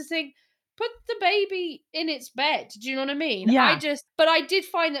I used to think, put the baby in its bed. Do you know what I mean? Yeah. But I did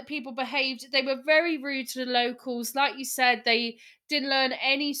find that people behaved, they were very rude to the locals. Like you said, they didn't learn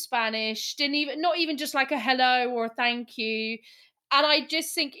any Spanish, didn't even, not even just like a hello or a thank you. And I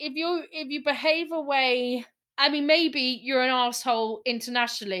just think, if you behave away, I mean, maybe you're an asshole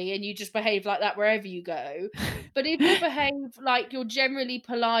internationally and you just behave like that wherever you go. But if you behave like you're generally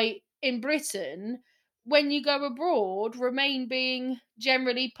polite in Britain, when you go abroad, remain being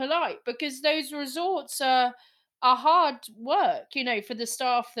generally polite, because those resorts are hard work, for the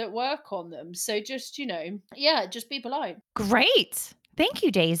staff that work on them. So just, yeah, just be polite. Great. Thank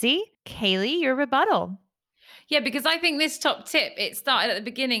you, Daisy. Kaylee, your rebuttal. Yeah, because I think this top tip, it started at the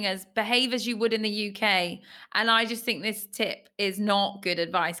beginning as behave as you would in the UK. And I just think this tip is not good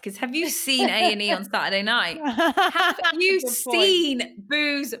advice, because have you seen A&E on Saturday night? Have you Good point. seen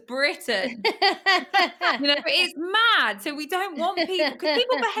Booze Britain? It's mad. So we don't want people, because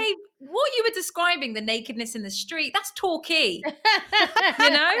people behave, what you were describing, the nakedness in the street, that's Torquay.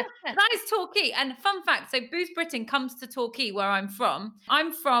 That is Torquay. And fun fact, so Booze Britain comes to Torquay, where I'm from.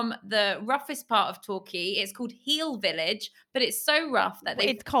 I'm from the roughest part of Torquay. It's called Heel Village, but it's so rough that they've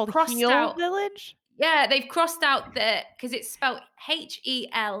It's called crossed Heel out. Village? Yeah, they've crossed out the, because it's spelled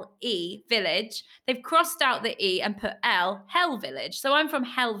Hele Village. They've crossed out the E and put L, Hell Village. So I'm from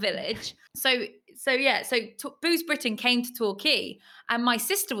Hell Village. So Booze Britain came to Torquay, and my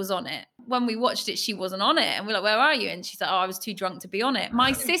sister was on it. When we watched it, she wasn't on it. And we're like, where are you? And she's like, oh, I was too drunk to be on it.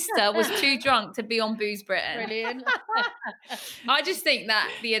 My sister was too drunk to be on Booze Britain. Brilliant. I just think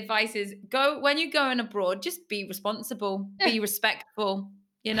that the advice is, when you're going abroad, just be responsible, be respectful,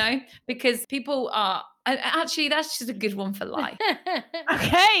 because people are, actually, that's just a good one for life.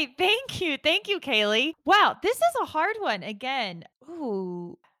 Okay, thank you. Thank you, Kaylee. Wow, this is a hard one again.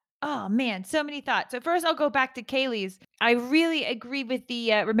 Ooh. Oh man, so many thoughts. So first I'll go back to Kaylee's. I really agree with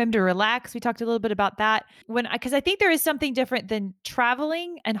the remember to relax. We talked a little bit about that because I think there is something different than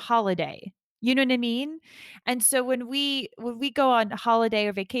traveling and holiday. You know what I mean? And so when we go on holiday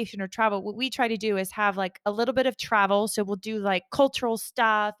or vacation or travel, what we try to do is have like a little bit of travel. So we'll do like cultural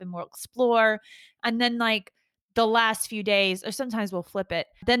stuff and we'll explore. And then like the last few days, or sometimes we'll flip it.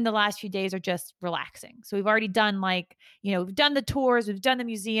 Then the last few days are just relaxing. So we've already done we've done the tours, we've done the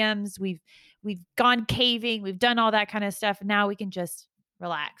museums, we've gone caving, we've done all that kind of stuff. Now we can just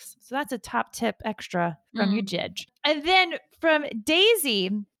relax. So that's a top tip extra from you, Jidge. And then from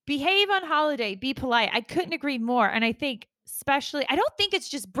Daisy, behave on holiday, be polite. I couldn't agree more. And I think especially, I don't think it's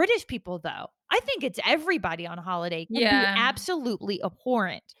just British people though. I think it's everybody on holiday can be absolutely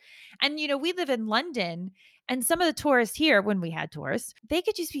abhorrent. And we live in London, And some of the tourists here, when we had tourists, they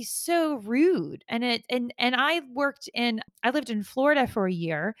could just be so rude. And I lived in Florida for a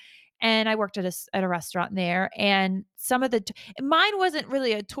year, and I worked at a restaurant there, and some of mine wasn't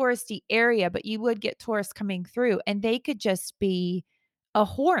really a touristy area, but you would get tourists coming through, and they could just be a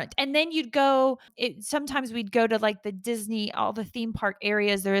horrent. And then sometimes we'd go to like the Disney, all the theme park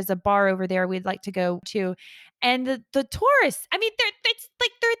areas. There is a bar over there we'd like to go to. And the tourists, I mean, it's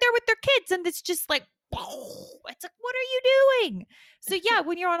like they're there with their kids, and it's just like, it's like, what are you doing? So yeah,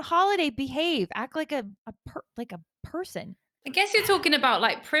 when you're on holiday, behave, act like like a person. I guess you're talking about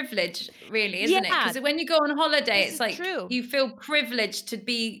like privilege, really, isn't it? Yeah, Because when you go on holiday, this it's is like true. you feel privileged to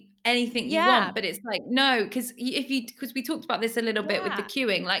be anything you Yeah, want, but it's like no, because we talked about this a little bit with the yeah,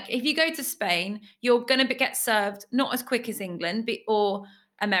 queuing. Like if you go to Spain, you're going to get served not as quick as England or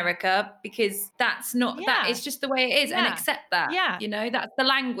America, because that's not that. yeah, It's just the way it is, and yeah, accept that. yeah, You know, that's the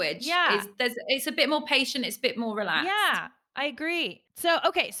language. yeah. It's a bit more patient. It's a bit more relaxed. Yeah, I agree. So,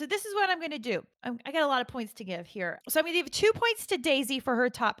 okay, so this is what I'm going to do. I got a lot of points to give here. So, I'm going to give 2 points to Daisy for her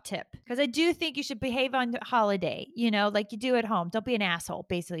top tip, because I do think you should behave on holiday, like you do at home. Don't be an asshole,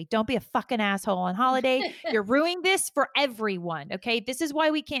 basically. Don't be a fucking asshole on holiday. You're ruining this for everyone. Okay. This is why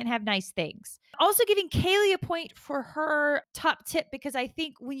we can't have nice things. Also, giving Kaylee a point for her top tip, because I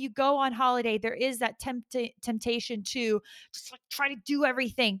think when you go on holiday, there is that temptation to just like try to do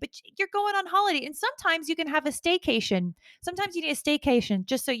everything, but you're going on holiday, and sometimes you can have a staycation. Sometimes you need a staycation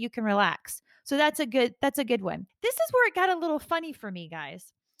just so you can relax. So that's a good one. This is where it got a little funny for me,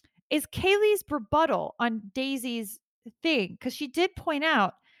 guys. Is Kaylee's rebuttal on Daisy's thing, cuz she did point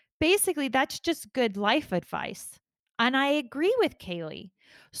out basically that's just good life advice. And I agree with Kaylee.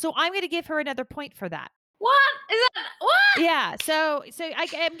 So I'm going to give her another point for that. What is that? What? Yeah, so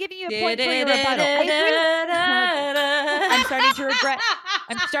I'm giving you a point for your rebuttal. I agree I'm starting to regret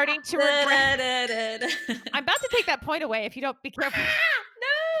I'm starting to regret I'm about to take that point away if you don't be careful.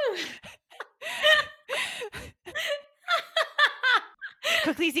 No.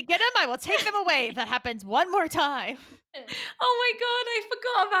 Quickly, get them. I will take them away if that happens one more time. Oh my god, I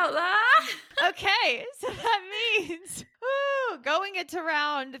forgot about that. Okay, so that means going into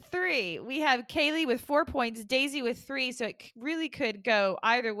round 3, we have Kaylee with 4 points, Daisy with 3. So it really could go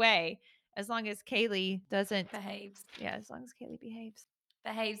either way, as long as Kaylee doesn't. Behaves. Yeah, as long as Kaylee behaves.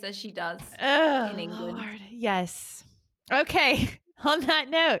 Behaves as she does Oh, in England. Lord. Yes. Okay. On that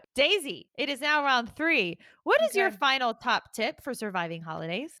note, Daisy, it is now round 3. What is your Okay. final top tip for surviving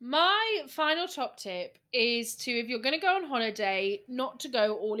holidays? My final top tip is to, if you're going to go on holiday, not to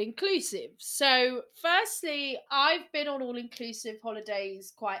go all inclusive. So, firstly, I've been on all inclusive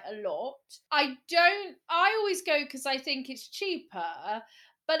holidays quite a lot. I always go because I think it's cheaper.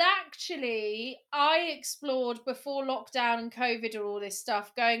 But actually, I explored before lockdown and COVID and all this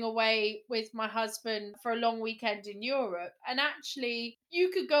stuff, going away with my husband for a long weekend in Europe. And actually, you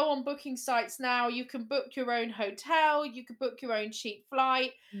could go on booking sites now. You can book your own hotel, you could book your own cheap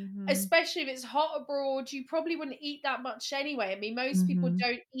flight, Mhm. especially if it's hot abroad. You probably wouldn't eat that much anyway. I mean, most people Mhm.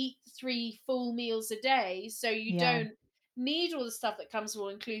 don't eat 3 full meals a day, so you Yeah. don't need all the stuff that comes with all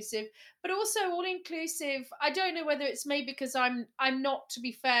inclusive. But also all inclusive, I don't know whether it's maybe because I'm not, to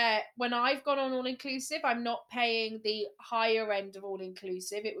be fair, when I've gone on all inclusive, I'm not paying the higher end of all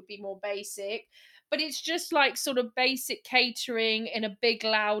inclusive. It would be more basic, but it's just like sort of basic catering in a big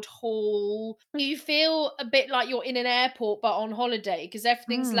loud hall. You feel a bit like you're in an airport but on holiday, because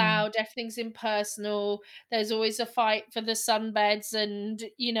everything's Mm. loud, everything's impersonal. There's always a fight for the sunbeds, and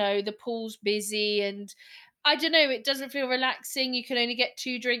the pool's busy, and I don't know, it doesn't feel relaxing. You can only get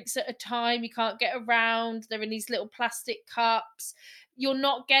 2 drinks at a time. You can't get around. They're in these little plastic cups. You're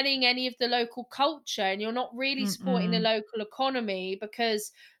not getting any of the local culture, and you're not really supporting the Mm-mm. local economy,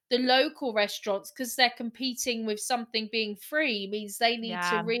 because the local restaurants, because they're competing with something being free, means they need to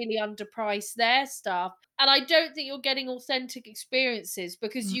Yeah. really underprice their stuff. And I don't think you're getting authentic experiences,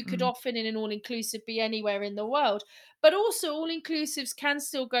 because you could Mm-mm. often in an all inclusive be anywhere in the world. But also, all inclusives can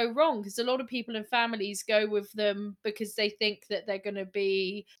still go wrong, because a lot of people and families go with them because they think that they're going to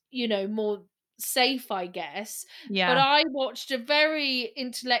be, more safe, I guess. But Yeah. I watched a very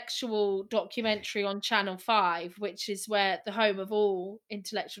intellectual documentary on Channel 5, which is where the home of all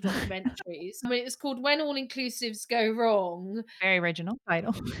intellectual documentaries. I mean, it's called When All Inclusives Go Wrong. Very original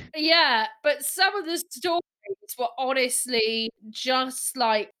title. Yeah, but some of the stories were honestly just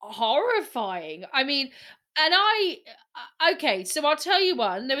like horrifying. I mean, and okay, so I'll tell you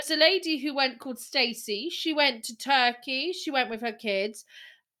one. There was a lady who went called Stacy. She went to Turkey. She went with her kids,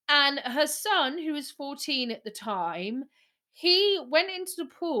 and her son, who was 14 at the time, he went into the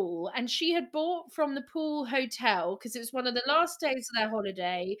pool and she had bought from the pool hotel because it was one of the last days of their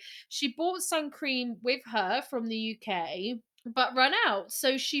holiday. She bought sun cream with her from the UK, but run out.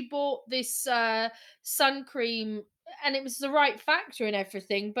 So she bought this sun cream and it was the right factor and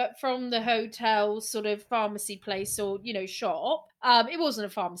everything, but from the hotel sort of pharmacy place or, shop. It wasn't a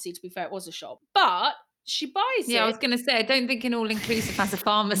pharmacy, to be fair, it was a shop. But she buys Yeah, I it. was gonna say, I don't think an all-inclusive has a No.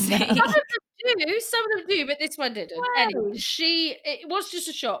 pharmacy. Some of them do, but this one didn't. Anyway, Whoa. it was just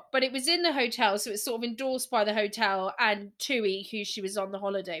a shop, but it was in the hotel, so it's sort of endorsed by the hotel and Tui, who she was on the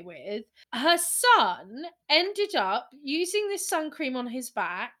holiday with. Her son ended up using this sun cream on his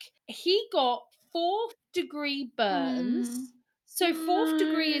back. He got fourth degree Mm. burns. So fourth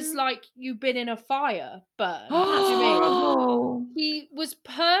degree is No. like you've been in a fire burn. Do That's you mean? horrible. He was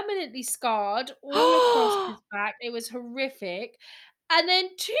permanently scarred all across his back. It was horrific. And then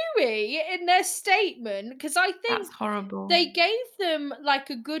TUI in their statement, because I That's think horrible. they gave them like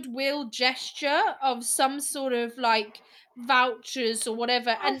a goodwill gesture of some sort of like vouchers or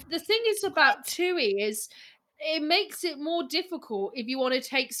whatever. Oh, And the thing is about what? TUI is it makes it more difficult if you want to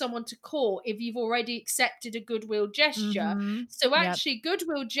take someone to court if you've already accepted a goodwill gesture. Mhm. So Yep. actually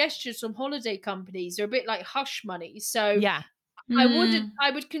goodwill gestures from holiday companies are a bit like hush money. So Yeah. Mm.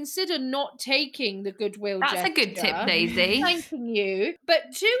 I would consider not taking the goodwill That's a good tip, gesture. Daisy. Thanking you.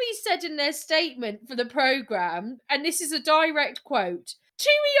 But TUI said in their statement for the programme, and this is a direct quote,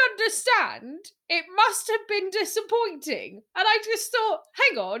 TUI understand it must have been disappointing. And I just thought,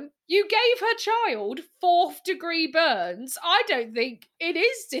 hang on, you gave her child fourth degree burns. I don't think it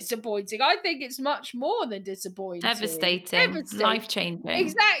is disappointing. I think it's much more than disappointing. Devastating, Devastating. life-changing.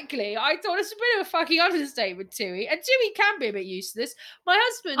 Exactly. I thought it's a bit of a fucking understatement, Tui. And Tui can be a bit useless. My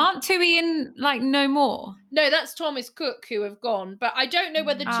husband, Aren't TUI in, like, no more? no, that's Thomas Cook who have gone, but I don't know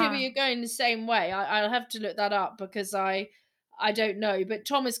whether Mm. Tui are going the same way. I'll have to look that up because I don't know, but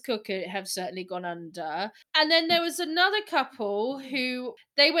Thomas Cook have certainly gone under. And then there was another couple who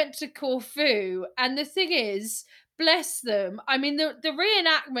they went to Corfu, and the thing is, bless them. I mean, the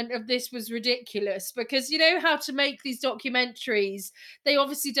reenactment of this was ridiculous because you know how to make these documentaries. They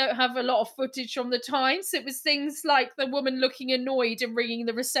obviously don't have a lot of footage from the time, so it was things like the woman looking annoyed and ringing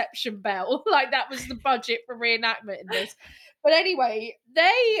the reception bell, like that was the budget for reenactment in this. But anyway,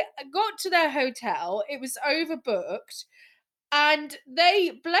 they got to their hotel. It was overbooked and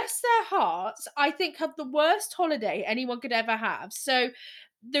they, bless their hearts, I think have the worst holiday anyone could ever have. So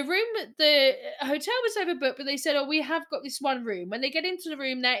the hotel was overbooked, but they said, "Oh, we have got this one room." When they get into the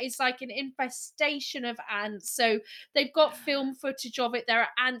room, there is like an infestation of ants. So they've got film footage of it. There are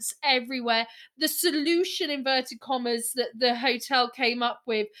ants everywhere. The solution, inverted commas, that the hotel came up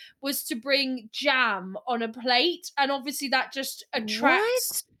with was to bring jam on a plate, and obviously that just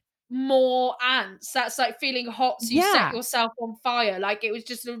attracts What? more ants. That's like feeling hot, so you set Yeah. yourself on fire. Like it was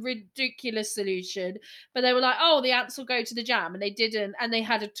just a ridiculous solution. But they were like, oh, the ants will go to the jam. And they didn't. And they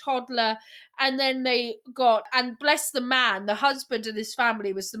had a toddler. And then they got, and bless the man, the husband of this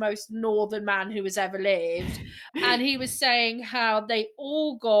family was the most northern man who has ever lived. And he was saying how they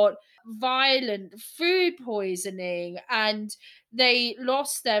all got violent food poisoning and they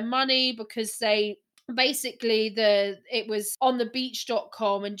lost their money because they basically it was on the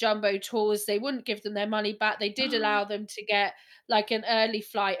beach.com and jumbo tours, they wouldn't give them their money back. They did allow them to get like an early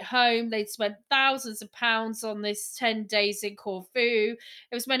flight home. They'd spent thousands of pounds on this 10 days in Corfu.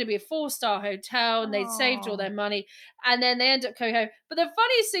 It was meant to be a four-star hotel and they'd saved all Oh. their money and then they ended up going home. But the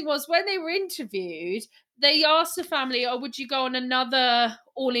funniest thing was when they were interviewed, they asked the family, oh, would you go on another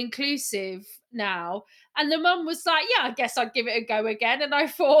all-inclusive now? And the mum was like, yeah, I guess I'd give it a go again. And I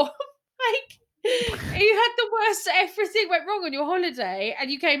thought, like, you had the worst, everything went wrong on your holiday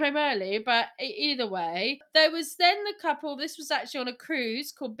and you came home early, but either way, there was then the couple, this was actually on a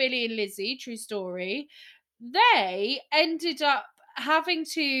cruise called Billy and Lizzie, true story. They ended up having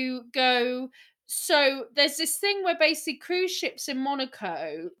to go. So there's this thing where basically cruise ships in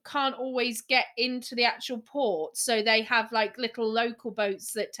Monaco can't always get into the actual port. So they have like little local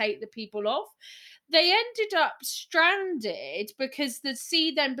boats that take the people off. They ended up stranded because the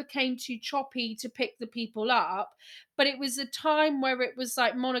sea then became too choppy to pick the people up. But it was a time where it was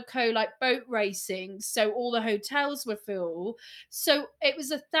like Monaco, like boat racing. So all the hotels were full. So it was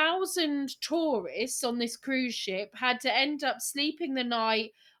 1,000 tourists on this cruise ship had to end up sleeping the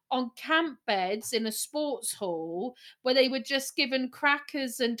night on camp beds in a sports hall where they were just given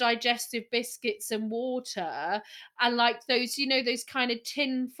crackers and digestive biscuits and water and like those, those kind of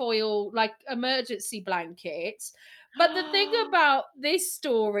tin foil, like emergency blankets. But the thing about this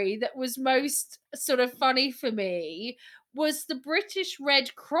story that was most sort of funny for me was the British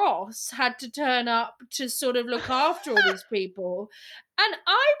Red Cross had to turn up to sort of look after all these people. And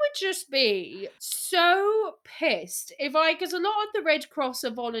I would just be so pissed if I, because a lot of the Red Cross are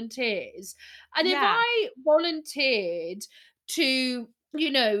volunteers, and if Yeah. I volunteered to,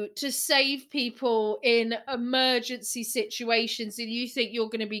 to save people in emergency situations, and you think you're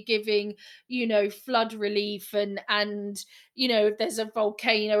going to be giving, flood relief, and if there's a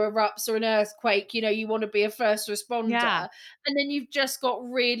volcano erupts or an earthquake, you want to be a first Yeah. responder, and then you've just got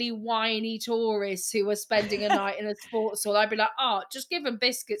really whiny tourists who are spending a night in a sports hall, I'd be like, oh, just give them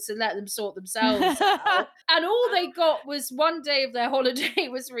biscuits and let them sort themselves out. And all they got was one day of their holiday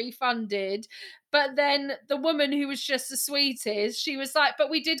was refunded. But then the woman who was just the sweetest, she was like, but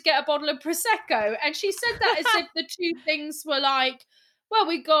we did get a bottle of Prosecco. And she said that as if the two things were like, well,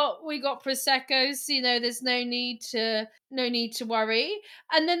 we got Prosecco's, there's no need to worry.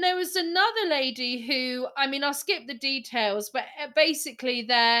 And then there was another lady who, I mean, I'll skip the details, but basically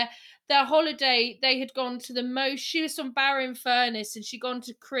their holiday, they had gone to she was from Barrow-in-Furness and she'd gone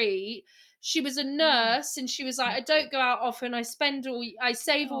to Crete. She was a Mm. nurse and she was like, I don't go out often. I save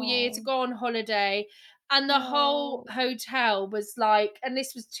all year to Oh, go on holiday. And the whole no. hotel was like, and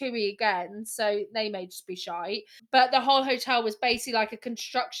this was TUI again, so they may just be shy, but the whole hotel was basically like a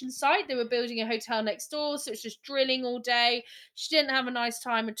construction site. They were building a hotel next door, so it's just drilling all day. She didn't have a nice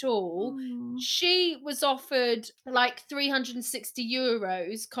time at all. Mm. She was offered like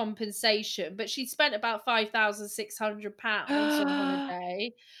 €360 compensation, but she spent about £5,600 on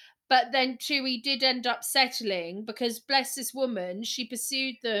holiday. But then TUI did end up settling because bless this woman, she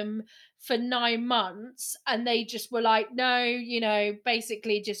pursued them for 9 months and they just were like, no,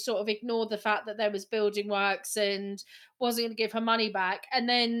 basically just sort of ignored the fact that there was building works and wasn't going to give her money back. And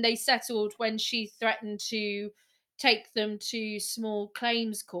then they settled when she threatened to take them to small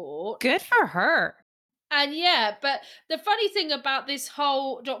claims court. Good for her. And yeah, but the funny thing about this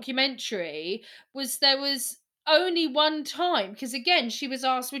whole documentary was there was only one time, because again, she was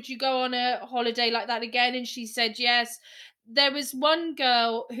asked, would you go on a holiday like that again? And she said yes. There was one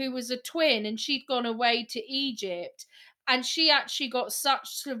girl who was a twin and she'd gone away to Egypt and she actually got such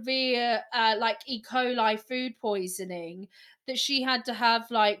severe like E. coli food poisoning that she had to have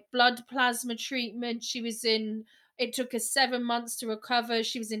like blood plasma treatment. It took her 7 months to recover.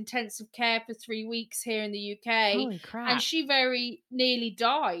 She was in intensive care for 3 weeks here in the UK, Holy and crap. she very nearly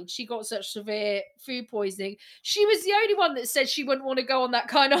died. She got such severe food poisoning. She was the only one that said she wouldn't want to go on that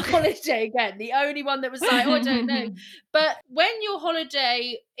kind of holiday again. The only one that was like, oh, I don't know. But when your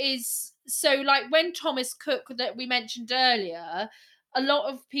holiday is so, like when Thomas Cook that we mentioned earlier, a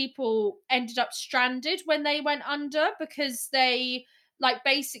lot of people ended up stranded when they went under because they, like,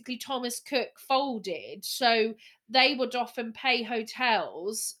 basically Thomas Cook folded. So they would often pay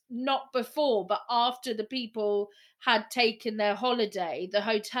hotels not before but after the people had taken their holiday. The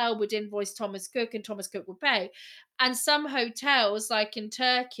hotel would invoice Thomas Cook and Thomas Cook would pay. And some hotels like in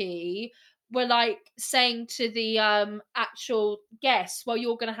Turkey were like saying to the actual guests, well,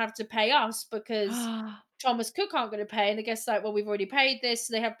 you're going to have to pay us because Thomas Cook aren't going to pay. And the guests like, well, we've already paid this.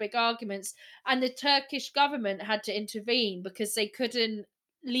 So they have big arguments. And the Turkish government had to intervene because they couldn't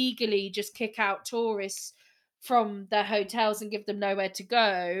legally just kick out tourists from their hotels and give them nowhere to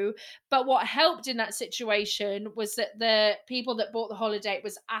go. But what helped in that situation was that the people that bought the holiday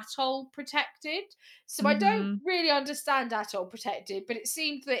was atoll protected. So I don't Mhm. really understand atoll protected, but it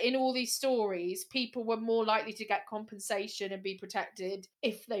seemed that in all these stories, people were more likely to get compensation and be protected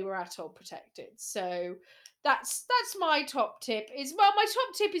if they were atoll protected. So that's my top tip. Is well, my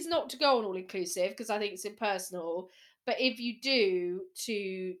top tip is not to go on all inclusive because I think it's impersonal. But if you do,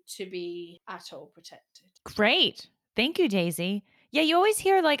 to be atoll protected. Great. Thank you, Daisy. Yeah, you always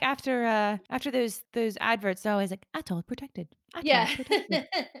hear like after those adverts, they're always like atoll protected. Atoll Yeah. protected.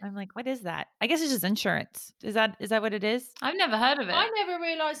 I'm like, what is that? I guess it's just insurance. Is that what it is? I've never heard of I it. never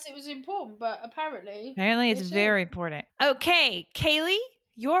realized it was important, but apparently Apparently it's it is. very important. Okay, Kaylee,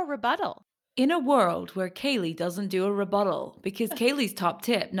 your rebuttal. In a world where Kaylee doesn't do a rebuttal, because Kaylee's top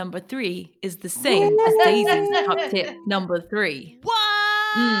tip number 3 is the same as Daisy's top tip number 3.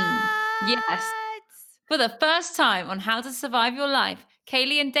 What? Yes. For the first time on How to Survive Your Life,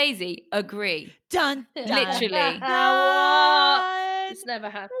 Kaylee and Daisy agree. Dun, dun, Literally. dun. It's never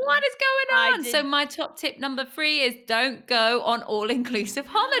happened. What is going I on? did- So my top tip number 3 is don't go on all-inclusive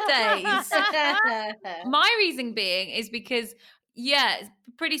holidays. My reason being is because, yeah, it's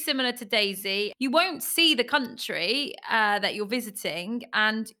pretty similar to Daisy. You won't see the country that you're visiting,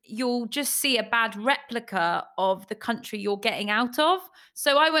 and you'll just see a bad replica of the country you're getting out of.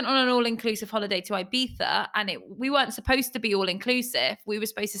 So I went on an all-inclusive holiday to Ibiza, and we weren't supposed to be all-inclusive. We were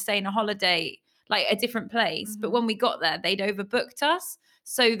supposed to stay in a holiday, like a different place. But Mhm. when we got there, they'd overbooked us.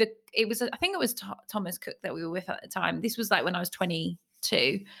 So I think it was Thomas Cook that we were with at the time. This was like when I was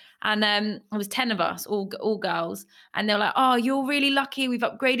 22. And it was 10 of us, all girls. And they were like, oh, you're really lucky. We've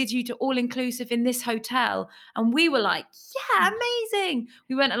upgraded you to all inclusive in this hotel. And we were like, yeah, amazing.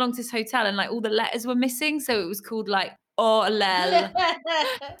 We went along to this hotel and like all the letters were missing. So it was called like Orlel,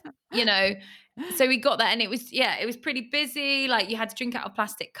 you know. So we got that and it was pretty busy. Like you had to drink out of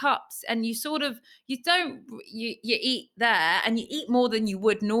plastic cups and you eat there and you eat more than you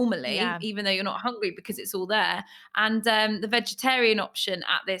would normally, Yeah. even though you're not hungry because it's all there. And the vegetarian option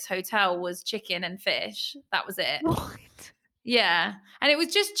at this hotel was chicken and fish. That was it. What? Yeah. And it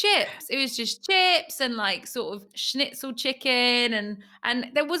was just chips. It was just chips and like sort of schnitzel chicken and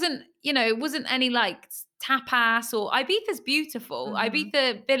there wasn't, it wasn't any like tapas or Ibiza's beautiful. Mhm.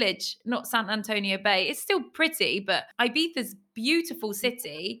 Ibiza village, not San Antonio Bay. It's still pretty, but Ibiza's beautiful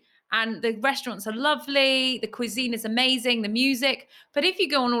city and the restaurants are lovely, the cuisine is amazing, the music. But if you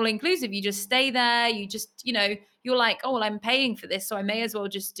go on all inclusive, you just stay there, you just, you're like, oh, well, I'm paying for this, so I may as well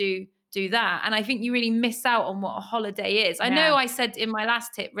just do that. And I think you really miss out on what a holiday is. I know I said in my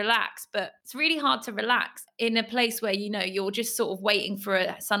last tip, relax, but it's really hard to relax in a place where, you're just sort of waiting for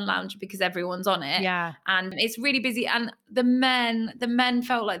a sun lounge because everyone's on it. Yeah. And it's really busy. And the men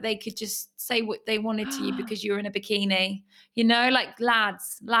felt like they could just say what they wanted to you because you were in a bikini, like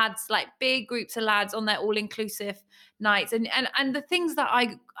lads, like big groups of lads on their all-inclusive nights. And the things that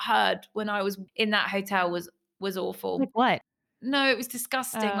I heard when I was in that hotel was awful. Like what? No, it was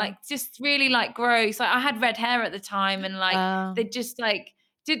disgusting. Like just really like gross. Like I had red hair at the time and like they just like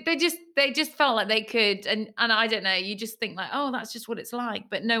they just felt like they could and I don't know, you just think like, oh, that's just what it's like.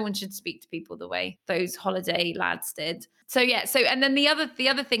 But no one should speak to people the way those holiday lads did. So yeah, and then the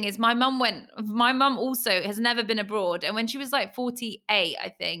other thing is my mum also has never been abroad. And when she was like 48, I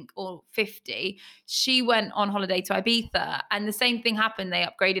think, or 50, she went on holiday to Ibiza and the same thing happened. They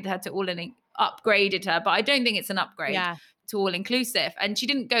upgraded her but I don't think it's an upgrade to all inclusive. And she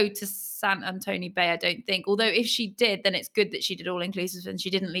didn't go to San Antonio Bay, I don't think. Although if she did, then it's good that she did all inclusive and she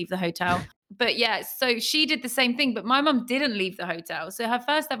didn't leave the hotel. But yeah, so she did the same thing, but my mum didn't leave the hotel. So her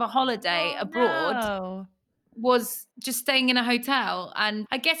first ever holiday abroad was just staying in a hotel. And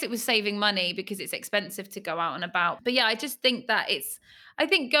I guess it was saving money because it's expensive to go out and about. But yeah, I just think that I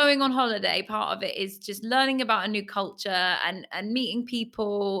think going on holiday, part of it is just learning about a new culture and meeting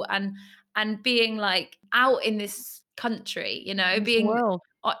people and being like out in this country, being world.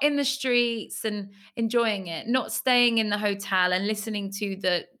 in the streets and enjoying it, not staying in the hotel and listening to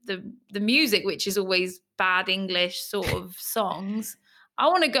the music, which is always bad English sort of songs. I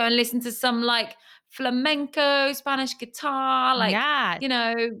want to go and listen to some like flamenco, Spanish guitar, like, I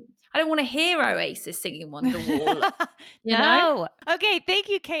don't want to hear Oasis singing Wonderwall. No. Okay, thank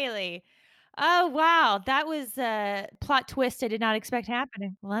you, Kaylee. Oh, wow. That was a plot twist I did not expect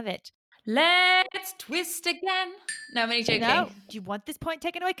happening. Love it. Let's twist again. No, I'm only joking. No. Do you want this point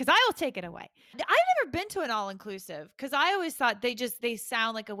taken away? Because I will take it away. I've never been to an all-inclusive because I always thought they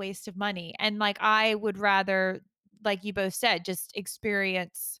sound like a waste of money. And like I would rather, like you both said, just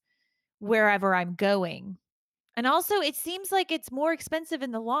experience wherever I'm going. And also it seems like it's more expensive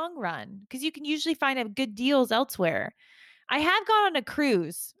in the long run because you can usually find good deals elsewhere. I have gone on a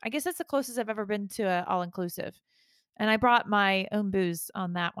cruise. I guess that's the closest I've ever been to an all-inclusive. And I brought my own booze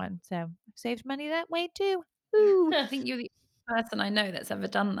on that one. So I've saved money that way too. Ooh. I think you're the person I know that's ever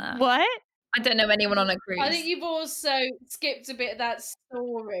done that. What? I don't know anyone on a cruise. I think you've also skipped a bit of that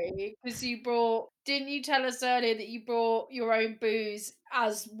story because didn't you tell us earlier that you brought your own booze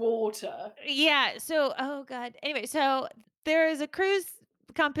as water? Yeah. So, oh God. Anyway, so there is a cruise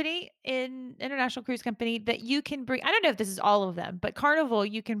international cruise company that you can bring. I don't know if this is all of them, but Carnival,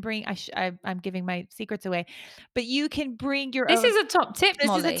 you can bring, I'm giving my secrets away, but you can bring your This own. is a top tip, This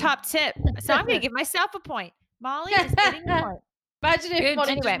Molly. is a top tip. So I'm going to give myself a point. Molly is getting a point. Imagine if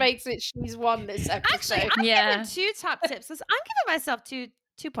Molly Anyway. just makes it she's won this episode. Actually, I'm giving 2 top tips. I'm giving myself two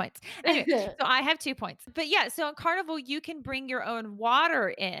points. Anyway, so I have 2 points. But yeah, so on Carnival, you can bring your own water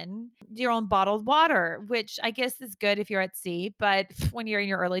in, your own bottled water, which I guess is good if you're at sea, but when you're in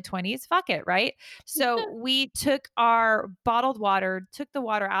your early 20s, fuck it, right? So we took our bottled water, took the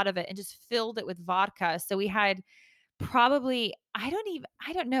water out of it and just filled it with vodka. So we had probably, I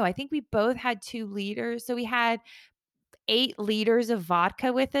don't know. I think we both had 2 liters. So we had 8 liters of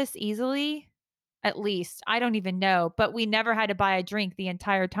vodka with us easily, at least. I don't even know, but we never had to buy a drink the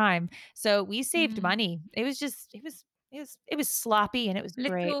entire time. So we saved money. It was just, it was sloppy and it was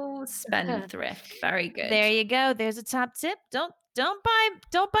great. Little spendthrift. Very good. There you go. There's a top tip. Don't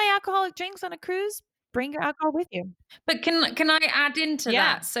buy alcoholic drinks on a cruise. bring your alcohol with you. But can I add into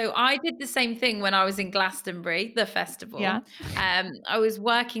Yeah. that? So I did the same thing when I was in Glastonbury, the festival. Yeah. I was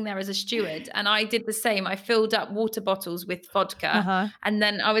working there as a steward, and I did the same. I filled up water bottles with vodka, and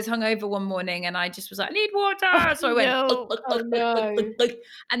then I was hungover one morning, and I just was like, I need water. So I went, No. Oh no.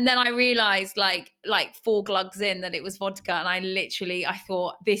 and then I realized, like 4 glugs in, that it was vodka, and I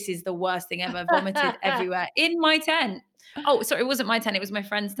thought, this is the worst thing ever. Vomited everywhere in my tent. Oh, sorry, it wasn't my tent, it was my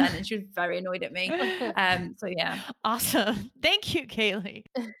friend's tent, and she was very annoyed at me. So yeah. Awesome. Thank you, Kaylee.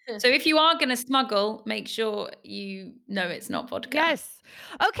 So if you are going to smuggle, make sure you know it's not vodka. Yes.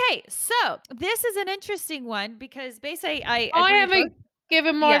 Okay, so this is an interesting one because basically I I agree haven't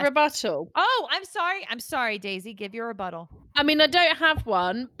given my rebuttal. Oh, I'm sorry. I'm sorry, Daisy. Give your rebuttal. I mean, I don't have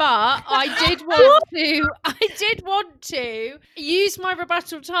one, but I did want to use my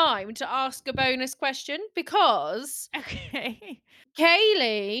rebuttal time to ask a bonus question because Okay.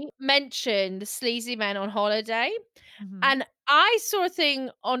 Kaylee mentioned sleazy men on holiday, and I saw a thing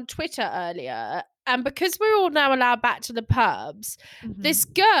on Twitter earlier, and because we're all now allowed back to the pubs, this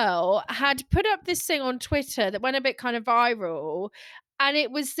girl had put up this thing on Twitter that went a bit kind of viral. And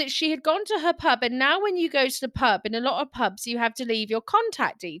it was that she had gone to her pub, and now when you go to the pub, in a lot of pubs, you have to leave your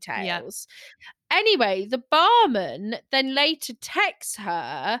contact details. Anyway, the barman then later texts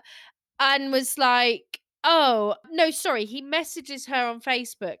her and was like, oh, no, sorry. He messages her on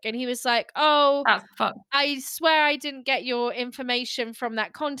Facebook and he was like, oh, That's fucked. I swear I didn't get your information from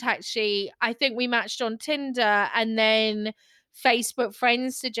that contact sheet. I think we matched on Tinder and then Facebook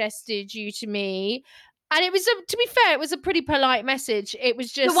friends suggested you to me. And it was, to be fair, it was a pretty polite message. It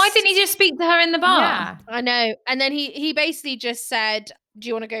was just. So why didn't he just speak to her in the bar? Yeah. I know. And then he basically just said, do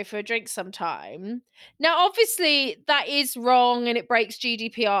you want to go for a drink sometime? Now, obviously, that is wrong and it breaks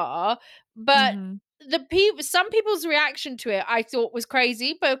GDPR. But some people's reaction to it I thought was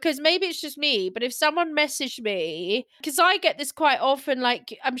crazy, but because maybe it's just me, but if someone messaged me, because I get this quite often,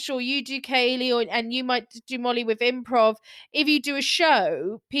 like I'm sure you do, Kaylee, and you might do, Molly, with improv. If you do a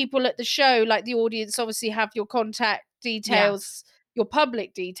show, people at the show, like the audience, obviously have your contact details, your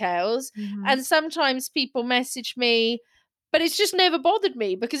public details, and sometimes people message me, but it's just never bothered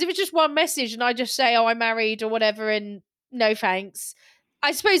me, because if it's just one message and I just say, oh, I'm married or whatever, and no thanks,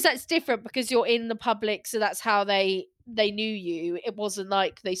 I suppose that's different because you're in the public, so that's how they knew you. It wasn't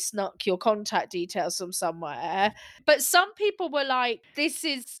like they snuck your contact details from somewhere. But some people were like, this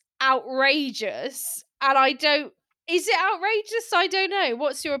is outrageous. And is it outrageous? I don't know.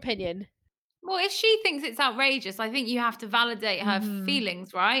 What's your opinion? Well, if she thinks it's outrageous, I think you have to validate her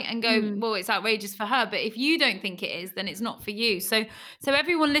feelings, right? And go, well, it's outrageous for her. But if you don't think it is, then it's not for you. So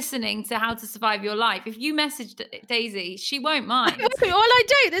everyone listening to How to Survive Your Life, if you messaged Daisy, she won't mind. All I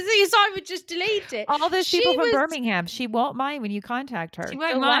do, the thing is, I would just delete it. All those people from Birmingham, she won't mind when you contact her. She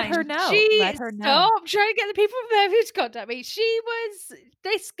won't mind. Let her know. Let her know. Stop trying to get the people from Birmingham to contact me.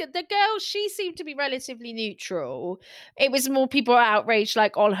 The girl, she seemed to be relatively neutral. It was more people outraged,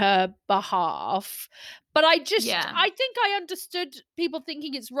 like, on her behalf. But I think I understood people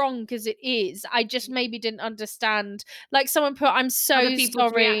thinking it's wrong because it is. I just maybe didn't understand. Like someone put, I'm so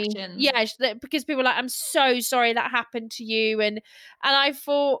sorry. Yeah, because people were like, I'm so sorry that happened to you. And I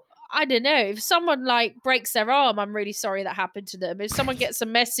thought, I don't know, if someone like breaks their arm, I'm really sorry that happened to them. If someone gets a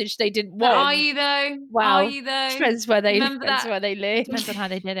message they didn't want. Are you though? Wow. Are you though? Depends where they live. Depends on how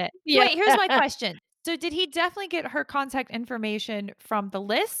they did it. Yeah. Wait, here's my question. So did he definitely get her contact information from the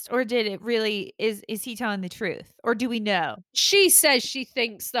list, or did it really is he telling the truth, or do we know? She says she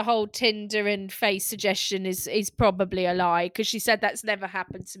thinks the whole Tinder and face suggestion is probably a lie, because she said that's never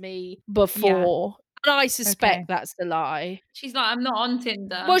happened to me before. And I suspect that's the lie. She's like, I'm not on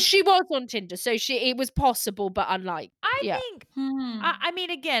Tinder. Well, she was on Tinder, so it was possible, but unlikely. I think. I mean,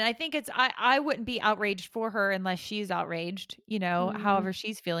 again, I think I wouldn't be outraged for her unless she's outraged. However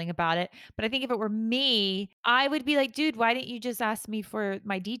she's feeling about it. But I think if it were me, I would be like, dude, why didn't you just ask me for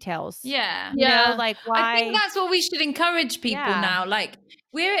my details? Yeah, like why? I think that's what we should encourage people now. Like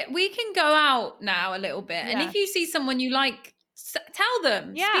we can go out now a little bit, and if you see someone you like, tell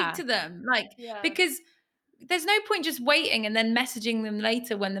them, speak to them, because there's no point just waiting and then messaging them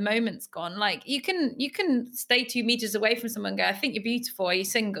later when the moment's gone. Like you can stay 2 meters away from someone and go, I think you're beautiful. Are you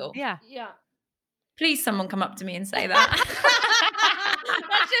single? Yeah. Please, someone come up to me and say that.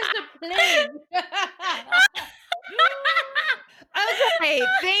 That's just a plea. Okay,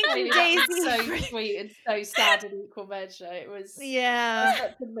 thank you, Daisy. So sweet and so sad in equal measure. It was such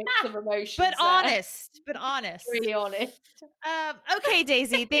a mix of emotions. But honest. Really honest. Okay,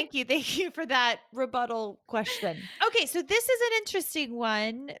 Daisy, thank you for that rebuttal question. Okay, so this is an interesting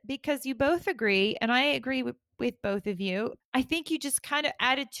one because you both agree, and I agree with with both of you. I think you just kind of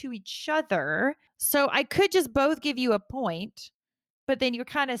added to each other. So I could just both give you a point, but then you're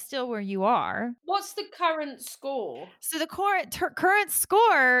kind of still where you are. What's the current score? So the current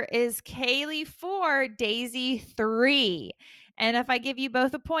score is Kaylee 4, Daisy 3. And if I give you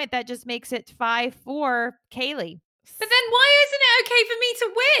both a point, that just makes it 5-4, Kaylee. But then why isn't it okay for me to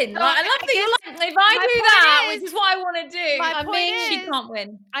win? No, Like, I love that you're like, if I do that, which is what I want to do, my point she is, can't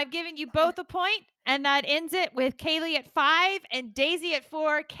win. I've given you both a point, and that ends it with Kaylee at 5 and Daisy at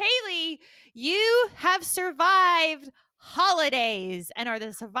 4. Kaylee, you have survived holidays and are the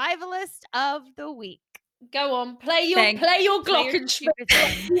survivalist of the week. Go on, play your glockenspiel.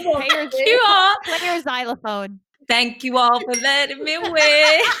 Play your xylophone. Thank you all for letting me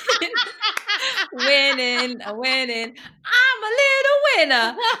win. winning. I'm a little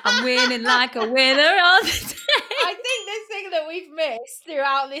winner. I'm winning like a winner all the time. I think the thing that we've missed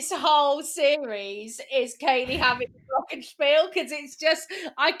throughout this whole series is Kaylee having a glockenspiel, because it's just,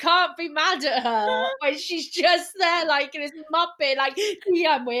 I can't be mad at her when she's just there like this muppet, like,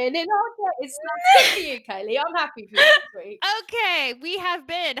 yeah, I'm winning. It's not good for you, Kaylee. I'm happy for you this week. Okay, we have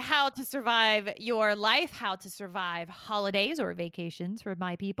been How to Survive Your Life, How to Survive Holidays or Vacations for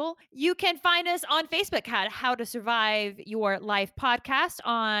my people. You can find us on Facebook at How to Survive Your Life podcast,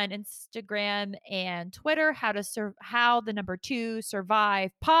 on Instagram and Twitter, how the number 2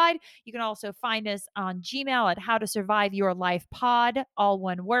 survive pod. You can also find us on Gmail at How to Survive Your Life pod, all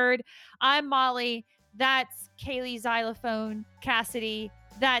one word. I'm Molly. That's Kaylee Xylophone. Cassidy.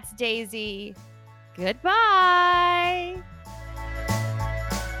 That's Daisy. Goodbye.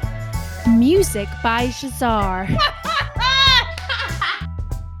 Music by Shazar.